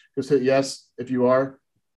estate? Just hit yes if you are.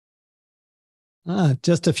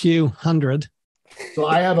 Just a few hundred. So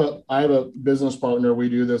I have a business partner. We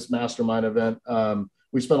do this mastermind event.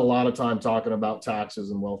 We spent a lot of time talking about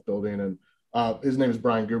taxes and wealth building, and his name is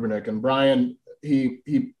Brian Gubernick. And Brian,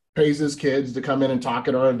 he pays his kids to come in and talk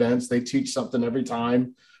at our events. They teach something every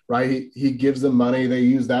time, right? He gives them money. They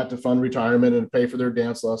use that to fund retirement and pay for their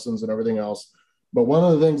dance lessons and everything else. But one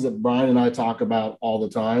of the things that Brian and I talk about all the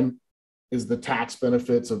time is the tax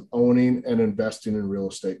benefits of owning and investing in real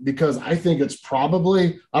estate, because I think it's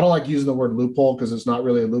probably, I don't like using the word loophole because it's not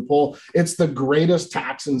really a loophole. It's the greatest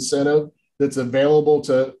tax incentive that's available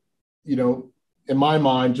to, in my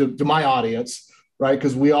mind, to my audience, right?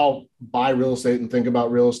 Because we all buy real estate and think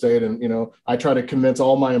about real estate. And, I try to convince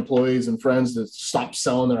all my employees and friends to stop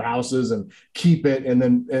selling their houses and keep it and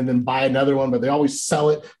then buy another one, but they always sell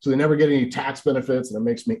it. So they never get any tax benefits. And it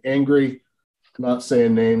makes me angry. I'm not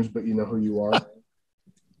saying names, but you know who you are.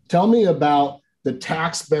 Tell me about the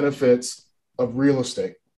tax benefits of real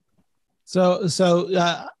estate. So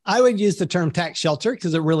I would use the term tax shelter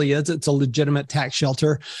because it really is. It's a legitimate tax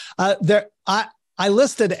shelter. I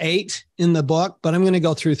listed 8 in the book, but I'm going to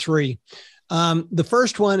go through 3. The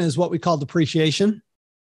first one is what we call depreciation,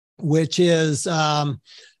 which is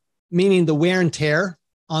meaning the wear and tear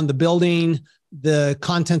on the building, the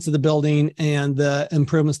contents of the building, and the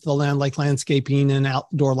improvements to the land, like landscaping and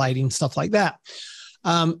outdoor lighting, stuff like that.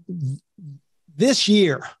 This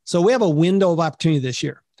year, so we have a window of opportunity this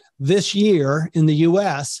year. This year in the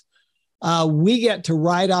US, we get to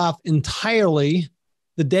write off entirely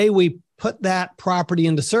the day we put that property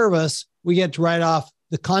into service. We get to write off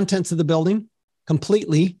the contents of the building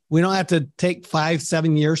completely. We don't have to take 5,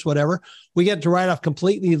 7 years, whatever. We get to write off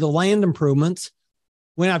completely the land improvements.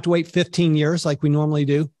 We don't have to wait 15 years like we normally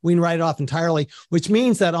do. We can write it off entirely, which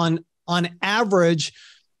means that on average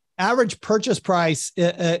purchase price,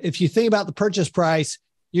 if you think about the purchase price,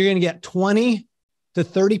 you're going to get 20 to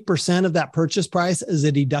 30% of that purchase price as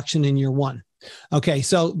a deduction in year 1. Okay,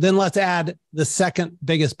 so then let's add the second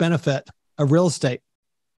biggest benefit of real estate,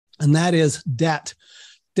 and that is debt.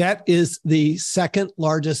 Debt is the second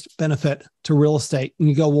largest benefit to real estate. And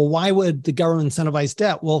you go, well, why would the government incentivize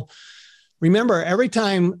debt? Well, remember, every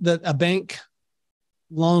time that a bank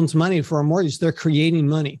loans money for a mortgage, they're creating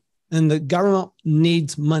money, and the government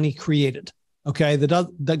needs money created. Okay.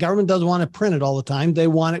 The government doesn't want to print it all the time. They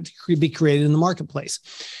want it to be created in the marketplace.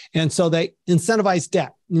 And so they incentivize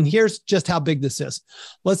debt. And here's just how big this is.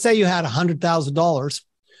 Let's say you had $100,000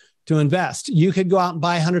 to invest. You could go out and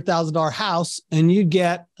buy a $100,000 house and you'd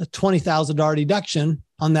get a $20,000 deduction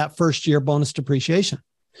on that first year bonus depreciation.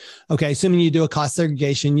 Okay. Assuming you do a cost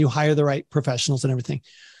segregation, you hire the right professionals and everything.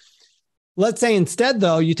 Let's say instead,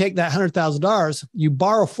 though, you take that $100,000, you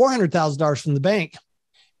borrow $400,000 from the bank,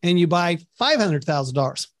 and you buy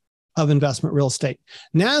 $500,000 of investment real estate.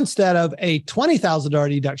 Now, instead of a $20,000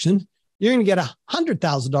 deduction, you're going to get a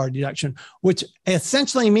 $100,000 deduction, which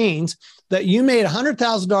essentially means that you made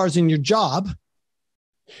 $100,000 in your job,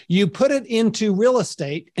 you put it into real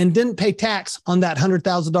estate, and didn't pay tax on that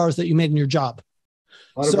 $100,000 that you made in your job.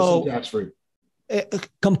 100% tax-free.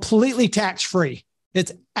 completely tax-free.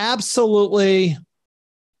 It's absolutely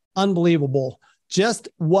unbelievable just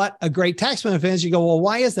what a great tax benefit is. You go, well,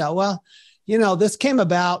 why is that? Well, this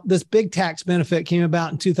big tax benefit came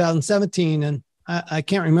about in 2017, and I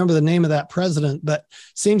can't remember the name of that president, but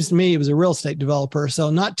seems to me he was a real estate developer. So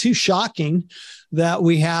not too shocking that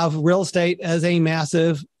we have real estate as a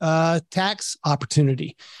massive tax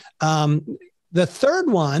opportunity. The third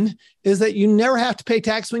one is that you never have to pay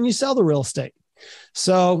tax when you sell the real estate.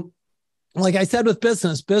 So like I said, with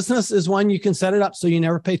business is one you can set it up so you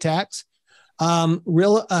never pay tax.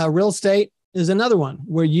 Real estate is another one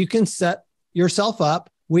where you can set yourself up.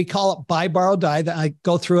 We call it buy, borrow, die. That I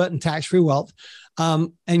go through it in tax-free wealth.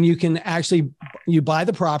 And you can actually, you buy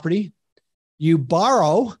the property, you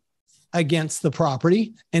borrow against the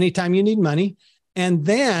property anytime you need money, and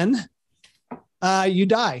then you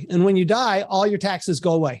die. And when you die, all your taxes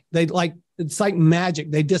go away. It's like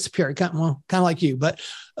magic. They disappear. Kind of like you, but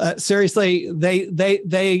seriously,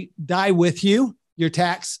 they die with you. Your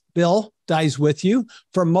tax bill dies with you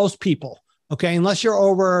for most people. Okay. Unless you're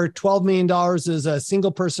over $12 million as a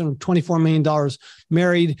single person, $24 million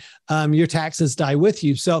married, your taxes die with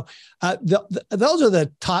you. So those are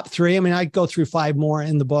the top three. I mean, I go through 5 more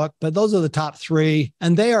in the book, but those are the top 3.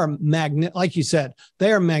 And they are like you said,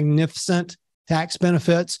 they are magnificent tax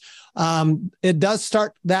benefits. It does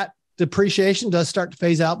start, that depreciation does start to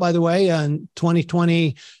phase out, by the way. In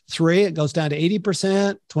 2023, it goes down to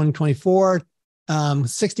 80%, 2024,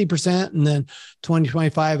 60%, and then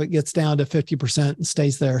 2025, it gets down to 50% and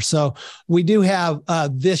stays there. So we do have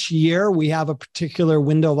this year, we have a particular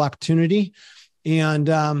window of opportunity. And,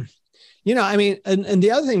 and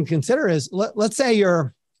the other thing to consider is, let's say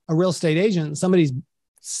you're a real estate agent and somebody's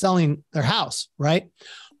selling their house, right?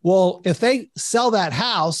 Well, if they sell that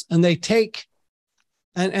house and they take,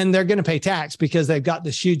 and they're going to pay tax because they've got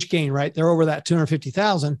this huge gain, right? They're over that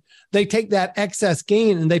 250,000. They take that excess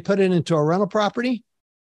gain and they put it into a rental property.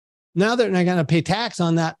 Now they're not going to pay tax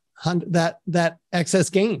on that excess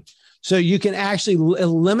gain. So you can actually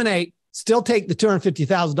eliminate, still take the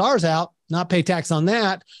 $250,000 out, not pay tax on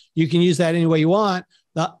that. You can use that any way you want.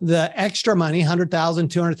 The extra money, 100,000,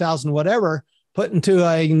 200,000, whatever, put into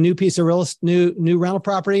a new piece of new rental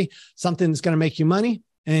property, something that's going to make you money,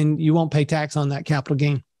 and you won't pay tax on that capital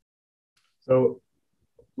gain. So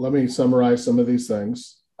let me summarize some of these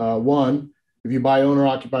things. One, if you buy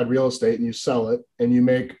owner-occupied real estate and you sell it and you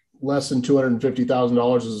make less than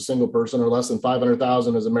 $250,000 as a single person or less than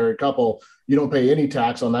 $500,000 as a married couple, you don't pay any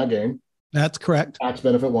tax on that gain. That's correct. Tax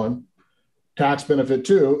benefit 1. Tax benefit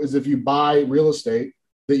 2 is if you buy real estate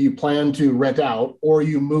that you plan to rent out, or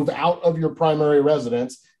you move out of your primary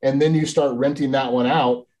residence and then you start renting that one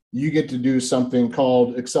out, you get to do something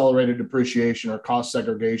called accelerated depreciation or cost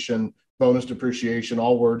segregation, bonus depreciation,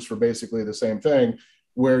 all words for basically the same thing,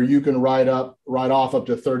 where you can write off up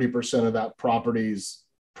to 30% of that property's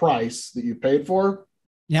price that you paid for.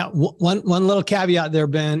 Yeah. One little caveat there,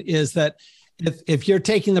 Ben, is that if you're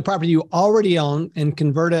taking the property you already own and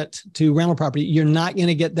convert it to rental property, you're not going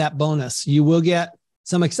to get that bonus. You will get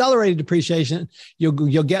some accelerated depreciation.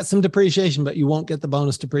 You'll get some depreciation, but you won't get the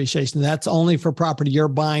bonus depreciation. That's only for property you're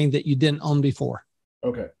buying that you didn't own before.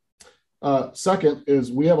 Okay. Second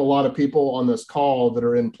is, we have a lot of people on this call that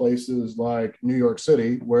are in places like New York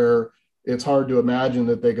City, where it's hard to imagine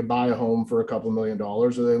that they could buy a home for a couple $1 million,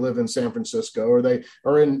 or they live in San Francisco, or they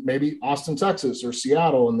are in maybe Austin, Texas, or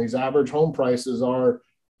Seattle, and these average home prices are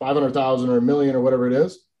 $500,000 or $1 million or whatever it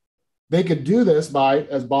is. They could do this by,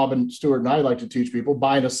 as Bob and Stuart and I like to teach people,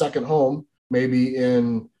 buying a second home, maybe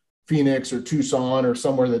in Phoenix or Tucson or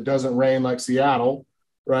somewhere that doesn't rain like Seattle,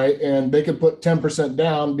 right? And they could put 10%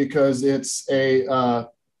 down because it's a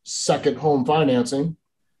second home financing,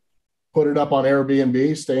 put it up on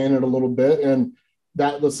Airbnb, stay in it a little bit. And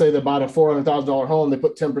that, let's say they bought a $400,000 home, they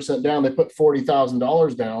put 10% down, they put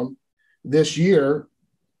 $40,000 down. This year,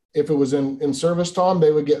 if it was in service, Tom,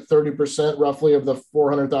 they would get 30% roughly of the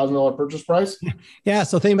 $400,000 purchase price. Yeah.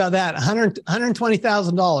 So think about that.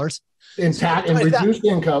 $120,000 in tax and reduced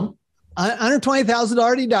income.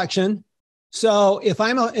 $120,000 deduction. So if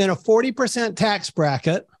I'm in a 40% tax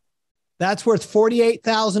bracket, that's worth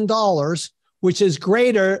 $48,000, which is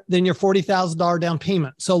greater than your $40,000 down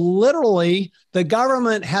payment. So literally, the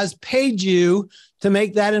government has paid you to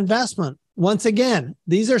make that investment. Once again,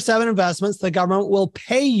 these are 7 investments the government will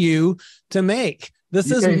pay you to make. This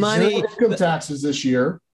is money. Income taxes this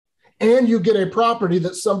year, and you get a property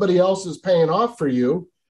that somebody else is paying off for you.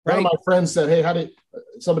 Right. One of my friends said, "Hey,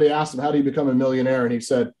 somebody asked him, how do you become a millionaire?" And he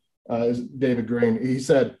said, David Green, he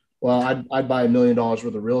said, "Well, I'd buy $1 million worth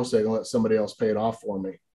of real estate and let somebody else pay it off for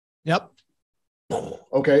me." Yep.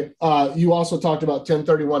 Okay. You also talked about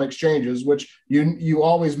 1031 exchanges, which you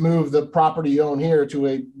always move the property you own here to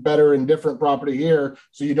a better and different property here,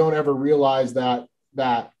 so you don't ever realize that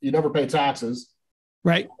you never pay taxes.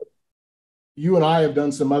 Right. You and I have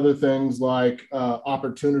done some other things like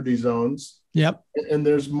opportunity zones. Yep. And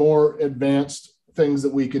there's more advanced things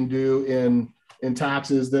that we can do in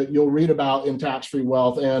taxes that you'll read about in Tax-Free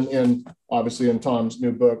Wealth and obviously in Tom's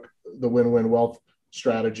new book, The Win-Win Wealth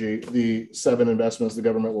Strategy, the 7 investments the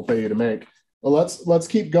government will pay you to make. Well, let's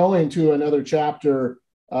keep going to another chapter.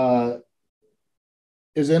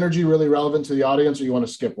 Is energy really relevant to the audience, or you want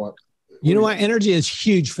to skip one? You know what? Energy is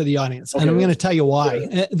huge for the audience, and I'm going to tell you why.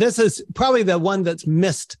 Yeah. This is probably the one that's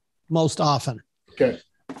missed most often. Okay.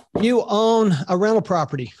 You own a rental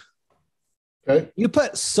property. Okay. You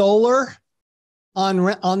put solar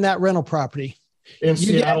on that rental property. In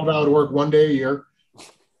Seattle, that would work one day a year.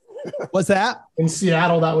 What's that? In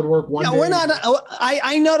Seattle, that would work one day. We're not.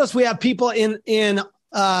 I notice we have people in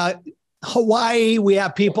Hawaii. We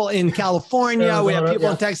have people in California. Arizona, we have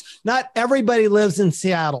people in Texas. Not everybody lives in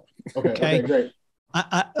Seattle. Okay, great.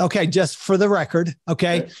 Okay, just for the record.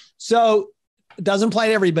 Okay. So it doesn't apply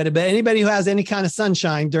to everybody, but anybody who has any kind of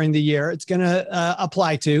sunshine during the year, it's going to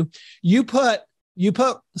apply to. You put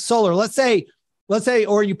solar. Let's say,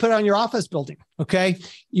 or you put it on your office building. Okay.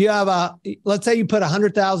 You have let's say you put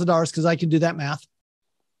 $100,000, because I can do that math.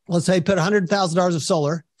 Let's say you put $100,000 of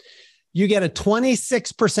solar. You get a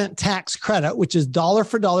 26% tax credit, which is dollar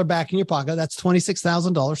for dollar back in your pocket. That's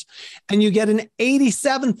 $26,000. And you get an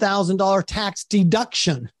 $87,000 tax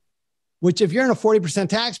deduction, which if you're in a 40%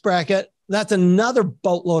 tax bracket, that's another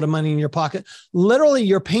boatload of money in your pocket. Literally,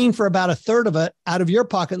 you're paying for about a third of it out of your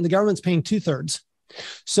pocket, and the government's paying 2/3.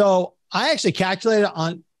 So I actually calculated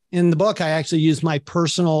in the book, I actually use my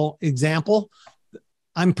personal example.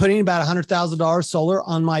 I'm putting about $100,000 solar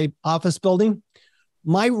on my office building.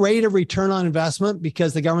 My rate of return on investment,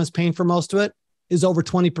 because the government's paying for most of it, is over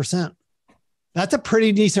 20%. That's a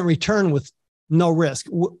pretty decent return with no risk.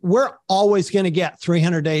 We're always going to get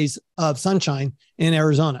 300 days of sunshine in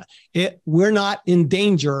Arizona. We're not in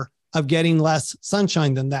danger of getting less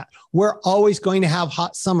sunshine than that. We're always going to have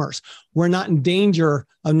hot summers. We're not in danger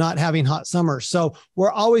of not having hot summers. So we're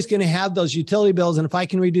always going to have those utility bills. And if I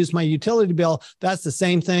can reduce my utility bill, that's the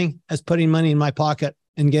same thing as putting money in my pocket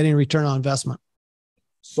and getting return on investment.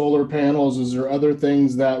 Solar panels, is there other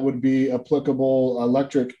things that would be applicable?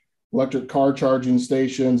 Electric car charging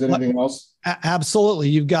stations, anything else? Absolutely.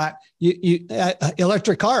 You've got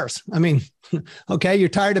electric cars. I mean, okay, you're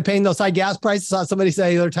tired of paying those high gas prices. I saw somebody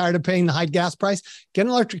say they're tired of paying the high gas price. Get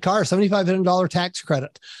an electric car, $7,500 tax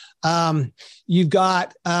credit. You've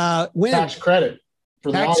got wind. Tax credit.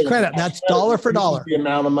 Tax credit. That's dollar for dollar. The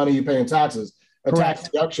amount of money you pay in taxes. A tax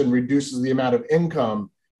deduction reduces the amount of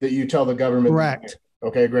income that you tell the government. Correct.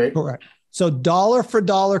 Okay, great. Correct. So dollar for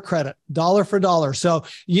dollar credit, dollar for dollar. So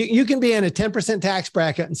you can be in a 10% tax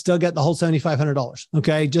bracket and still get the whole $7,500.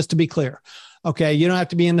 Okay. Just to be clear. Okay. You don't have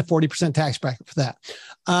to be in the 40% tax bracket for that.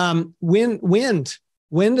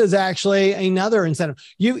 Wind is actually another incentive.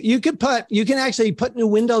 You can actually put new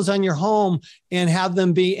windows on your home and have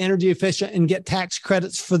them be energy efficient and get tax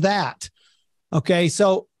credits for that. Okay.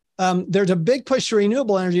 So there's a big push to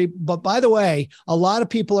renewable energy, but by the way, a lot of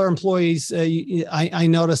people are employees. I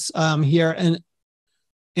notice here, and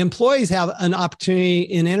employees have an opportunity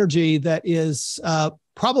in energy that is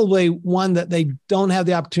probably one that they don't have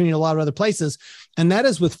the opportunity in a lot of other places. And that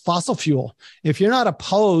is with fossil fuel. If you're not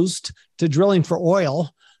opposed to drilling for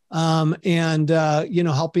oil and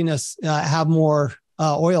helping us have more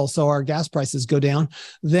oil so our gas prices go down,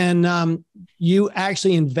 then you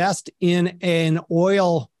actually invest in an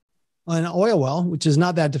oil well, which is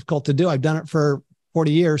not that difficult to do. I've done it for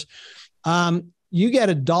 40 years. You get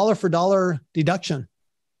a dollar for dollar deduction,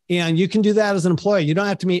 and you can do that as an employee. You don't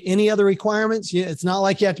have to meet any other requirements. It's not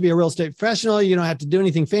like you have to be a real estate professional. You don't have to do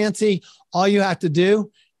anything fancy. All you have to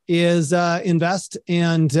do is invest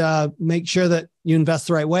and make sure that you invest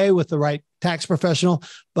the right way with the right tax professional.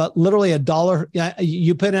 But literally $1,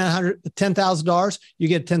 you put in $10,000, you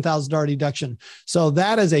get a $10,000 deduction. So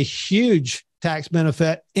that is a huge tax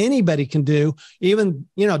benefit anybody can do. Even,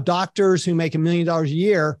 doctors who make $1 million a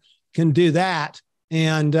year can do that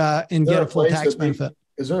and get a full tax benefit.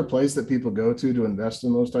 Is there a place that people go to invest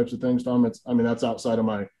in those types of things, Tom? That's outside of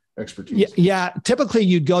my expertise. Yeah. Typically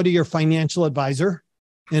you'd go to your financial advisor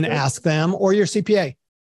and ask them, or your CPA.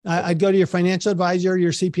 I'd go to your financial advisor,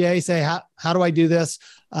 your CPA, say, how do I do this?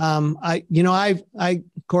 Of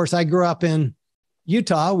course I grew up in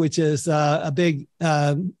Utah, which is a big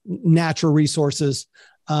natural resources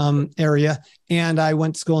area, and I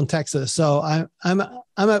went to school in Texas. So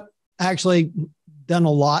I'm actually done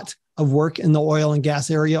a lot of work in the oil and gas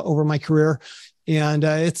area over my career. And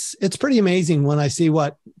it's pretty amazing when I see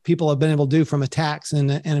what people have been able to do from a tax and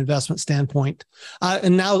an investment standpoint.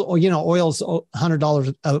 And now, you know, oil's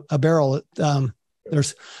 $100 a barrel.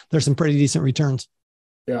 There's some pretty decent returns.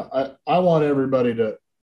 Yeah, I want everybody to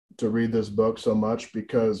read this book so much,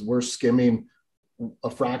 because we're skimming a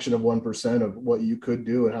fraction of 1% of what you could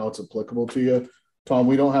do and how it's applicable to you. Tom,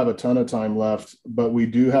 we don't have a ton of time left, but we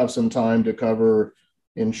do have some time to cover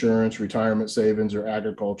insurance, retirement savings, or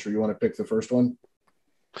agriculture. You want to pick the first one?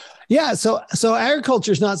 Yeah. So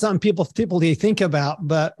agriculture is not something people think about,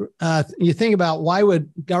 but you think about, why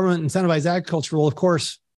would government incentivize agriculture? Well, of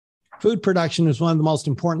course, food production is one of the most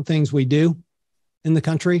important things we do in the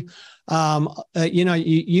country. You know,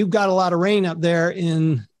 you've got a lot of rain up there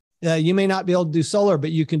you may not be able to do solar,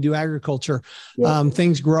 but you can do agriculture. Yeah.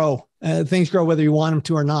 Things grow whether you want them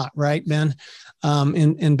to or not. Right, Ben?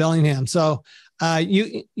 In Bellingham. So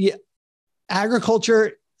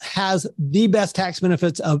agriculture has the best tax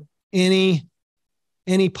benefits of any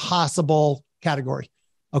possible category.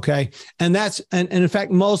 Okay. And in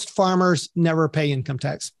fact, most farmers never pay income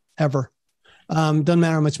tax ever. Doesn't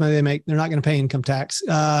matter how much money they make, they're not going to pay income tax.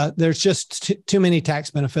 There's just too many tax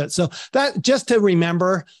benefits. So that, just to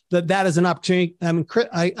remember that is an opportunity.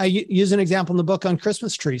 I use an example in the book on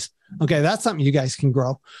Christmas trees. Okay. That's something you guys can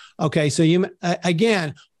grow. Okay. So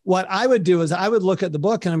again, what I would do is I would look at the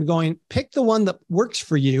book and I'm going, pick the one that works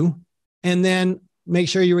for you, and then make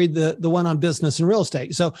sure you read the one on business and real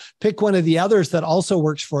estate. So pick one of the others that also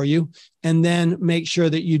works for you, and then make sure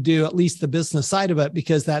that you do at least the business side of it,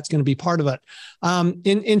 because that's going to be part of it.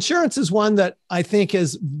 Insurance is one that I think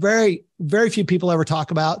is very, very few people ever talk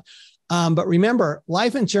about. But remember,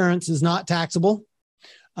 life insurance is not taxable,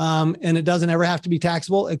 and it doesn't ever have to be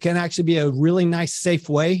taxable. It can actually be a really nice, safe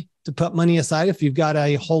way to put money aside if you've got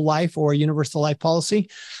a whole life or a universal life policy.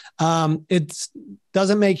 It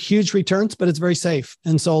doesn't make huge returns, but it's very safe.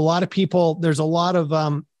 And so a lot of people, there's a lot of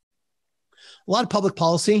public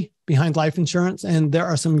policy behind life insurance, and there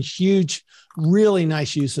are some huge, really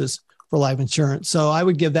nice uses for life insurance. So I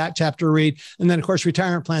would give that chapter a read. And then of course,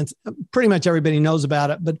 retirement plans, pretty much everybody knows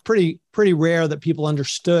about it, but pretty rare that people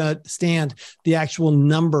understand the actual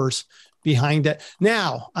numbers behind it.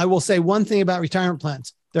 Now, I will say one thing about retirement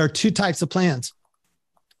plans. There are two types of plans.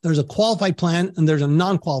 There's a qualified plan and there's a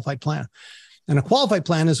non-qualified plan. And a qualified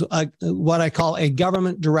plan is what I call a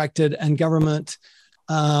government directed and government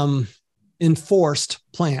enforced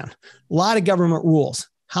plan. A lot of government rules,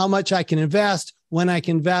 how much I can invest, when I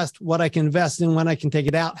can invest, what I can invest in, when I can take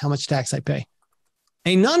it out, how much tax I pay.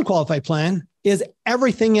 A non-qualified plan is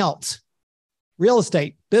everything else: real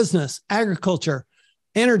estate, business, agriculture,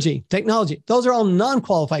 energy, technology. Those are all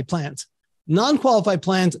non-qualified plans. Non-qualified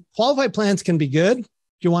plans, qualified plans can be good if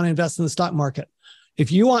you want to invest in the stock market.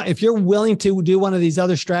 If you're willing to do one of these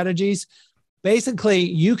other strategies, basically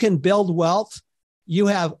you can build wealth.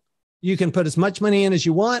 You can put as much money in as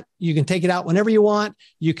you want. You can take it out whenever you want.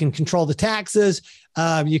 You can control the taxes.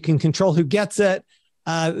 You can control who gets it.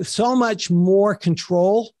 So much more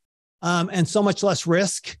control and so much less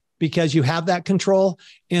risk, because you have that control.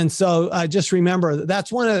 And so just remember,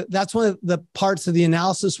 that's one of the parts of the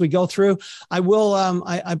analysis we go through. I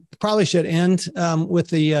probably should end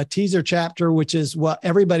with the teaser chapter, which is what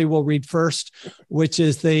everybody will read first, which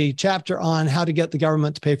is the chapter on how to get the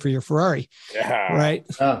government to pay for your Ferrari. Yeah. Right.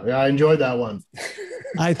 Yeah, I enjoyed that one.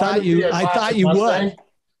 I thought you would.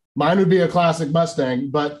 Mine would be a classic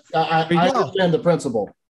Mustang, but I understand the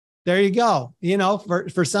principle. There you go. You know,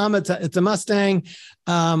 for some it's a Mustang.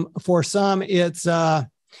 For some it's we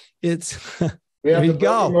have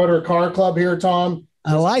the Motor Car Club here, Tom.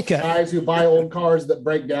 I like it. Guys who buy old cars that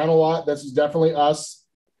break down a lot. This is definitely us,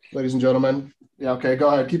 ladies and gentlemen. Yeah. Okay. Go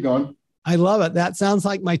ahead. Keep going. I love it. That sounds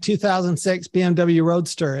like my 2006 BMW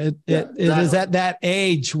Roadster. It is at that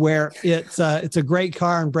age where it's a great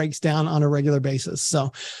car and breaks down on a regular basis.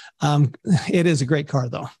 So it is a great car,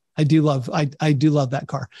 though. I do love that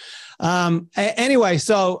car. Anyway,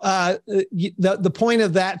 so the point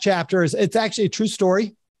of that chapter is it's actually a true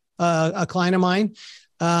story. A client of mine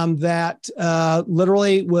that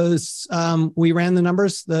literally was, we ran the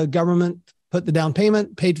numbers. The government put the down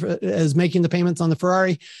payment, paid for as making the payments on the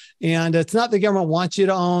Ferrari. And it's not the government wants you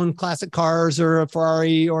to own classic cars or a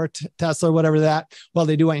Ferrari or Tesla or whatever that. Well,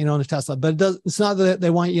 they do want you to own a Tesla, but it's not that they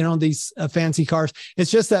want you to own these fancy cars.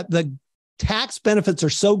 It's just that the tax benefits are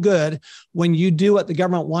so good when you do what the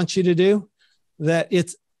government wants you to do, that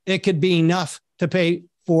it could be enough to pay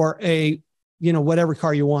for whatever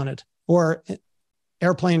car you wanted, or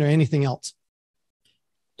airplane or anything else.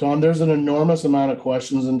 Tom, there's an enormous amount of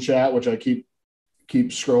questions in chat, which I keep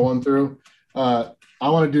scrolling through. I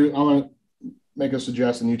want to make a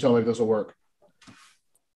suggestion. You tell me if this will work.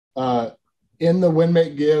 In the Win,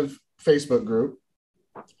 Make, Give Facebook group,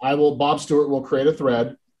 Bob Stewart will create a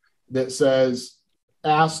thread that says,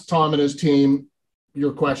 ask Tom and his team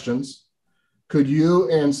your questions. Could you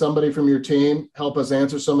and somebody from your team help us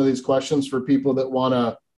answer some of these questions for people that want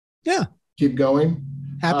to keep going?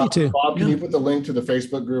 Happy to. Bob, can you put the link to the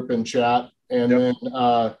Facebook group in chat? And then,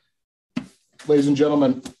 ladies and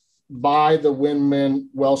gentlemen, buy the Win-Win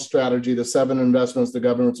Wealth Strategy, the 7 investments the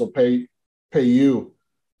governments will pay you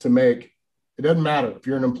to make. It doesn't matter if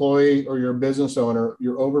you're an employee or you're a business owner,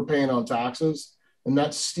 you're overpaying on taxes, and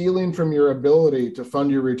that's stealing from your ability to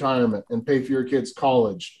fund your retirement and pay for your kids'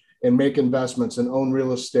 college and make investments and own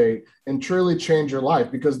real estate and truly change your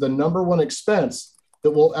life, because the number one expense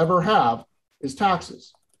that we'll ever have is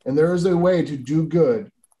taxes. And there is a way to do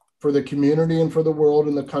good for the community and for the world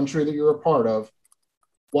and the country that you're a part of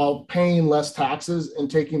while paying less taxes and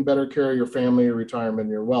taking better care of your family, your retirement,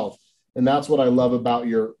 and your wealth. And that's what I love about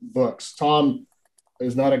your books. Tom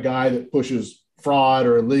is not a guy that pushes fraud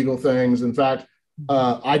or illegal things. In fact,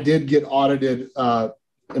 I did get audited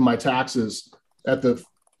in my taxes at the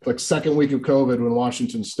second week of COVID when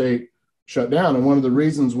Washington State shut down. And one of the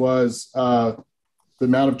reasons was the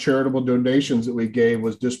amount of charitable donations that we gave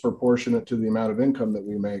was disproportionate to the amount of income that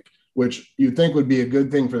we make, which you'd think would be a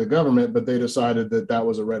good thing for the government, but they decided that that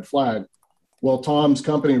was a red flag. Well, Tom's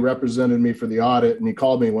company represented me for the audit, and he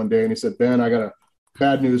called me one day and he said, Ben, I got a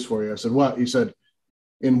bad news for you. I said, what? He said,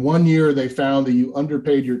 in 1 year, they found that you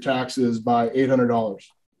underpaid your taxes by $800.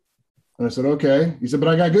 And I said, okay. He said, but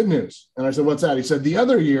I got good news. And I said, what's that? He said, the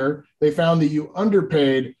other year, they found that you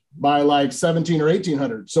underpaid by like $1,700 or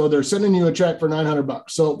 $1,800. So they're sending you a check for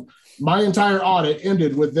 $900. So my entire audit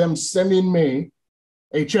ended with them sending me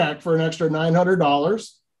a check for an extra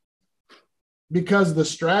 $900 because the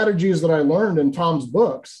strategies that I learned in Tom's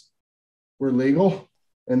books were legal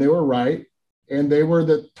and they were right. And they were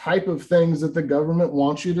the type of things that the government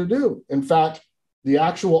wants you to do. In fact, the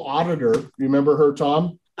actual auditor, you remember her,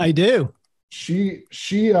 Tom? I do. She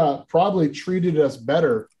probably treated us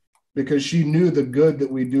better because she knew the good that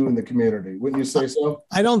we do in the community. Wouldn't you say so?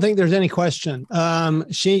 I don't think there's any question.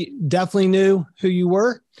 She definitely knew who you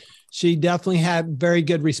were. She definitely had very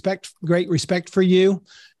good respect, great respect for you.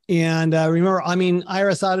 And remember, I mean,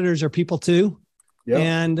 IRS auditors are people too. Yep.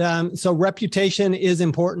 And so reputation is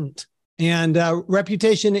important. And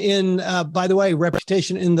reputation by the way,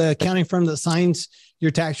 reputation in the accounting firm that signs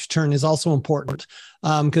your tax return is also important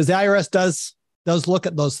because the IRS does look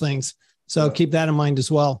at those things. So keep that in mind as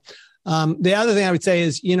well. The other thing I would say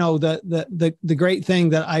is, the great thing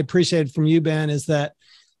that I appreciated from you, Ben, is that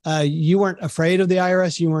you weren't afraid of the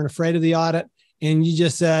IRS. You weren't afraid of the audit. And you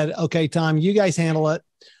just said, okay, Tom, you guys handle it.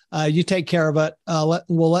 You take care of it.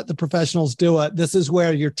 We'll let the professionals do it. This is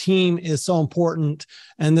where your team is so important.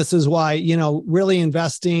 And this is why, really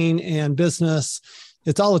investing and business,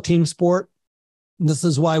 it's all a team sport. This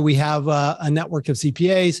is why we have a network of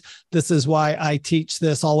CPAs. This is why I teach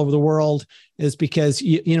this all over the world, is because,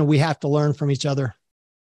 we have to learn from each other.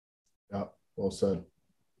 Yeah, well said.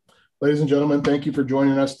 Ladies and gentlemen, thank you for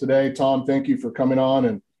joining us today. Tom, thank you for coming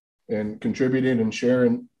on and contributing and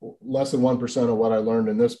sharing less than 1% of what I learned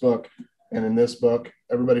in this book and in this book.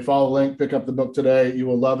 Everybody follow the link, pick up the book today. You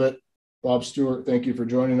will love it. Bob Stewart, thank you for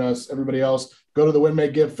joining us. Everybody else, go to the Win,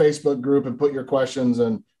 Make, Give Facebook group and put your questions.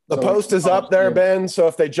 And the post is up there, Ben. So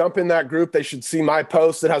if they jump in that group, they should see my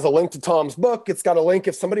post. It has a link to Tom's book. It's got a link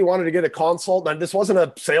if somebody wanted to get a consult. And this wasn't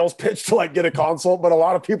a sales pitch to get a consult, but a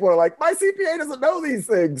lot of people are like, my CPA doesn't know these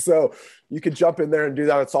things. So you could jump in there and do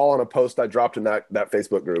that. It's all on a post I dropped in that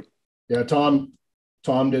Facebook group. Yeah, Tom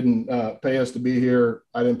didn't pay us to be here.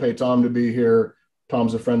 I didn't pay Tom to be here.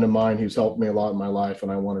 Tom's a friend of mine. He's helped me a lot in my life,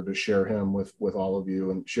 and I wanted to share him with all of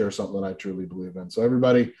you and share something that I truly believe in. So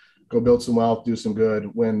everybody, go build some wealth, do some good,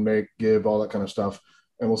 win, make, give, all that kind of stuff.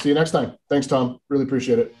 And we'll see you next time. Thanks, Tom. Really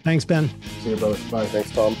appreciate it. Thanks, Ben. See you, brother. Bye.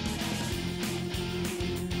 Thanks, Tom.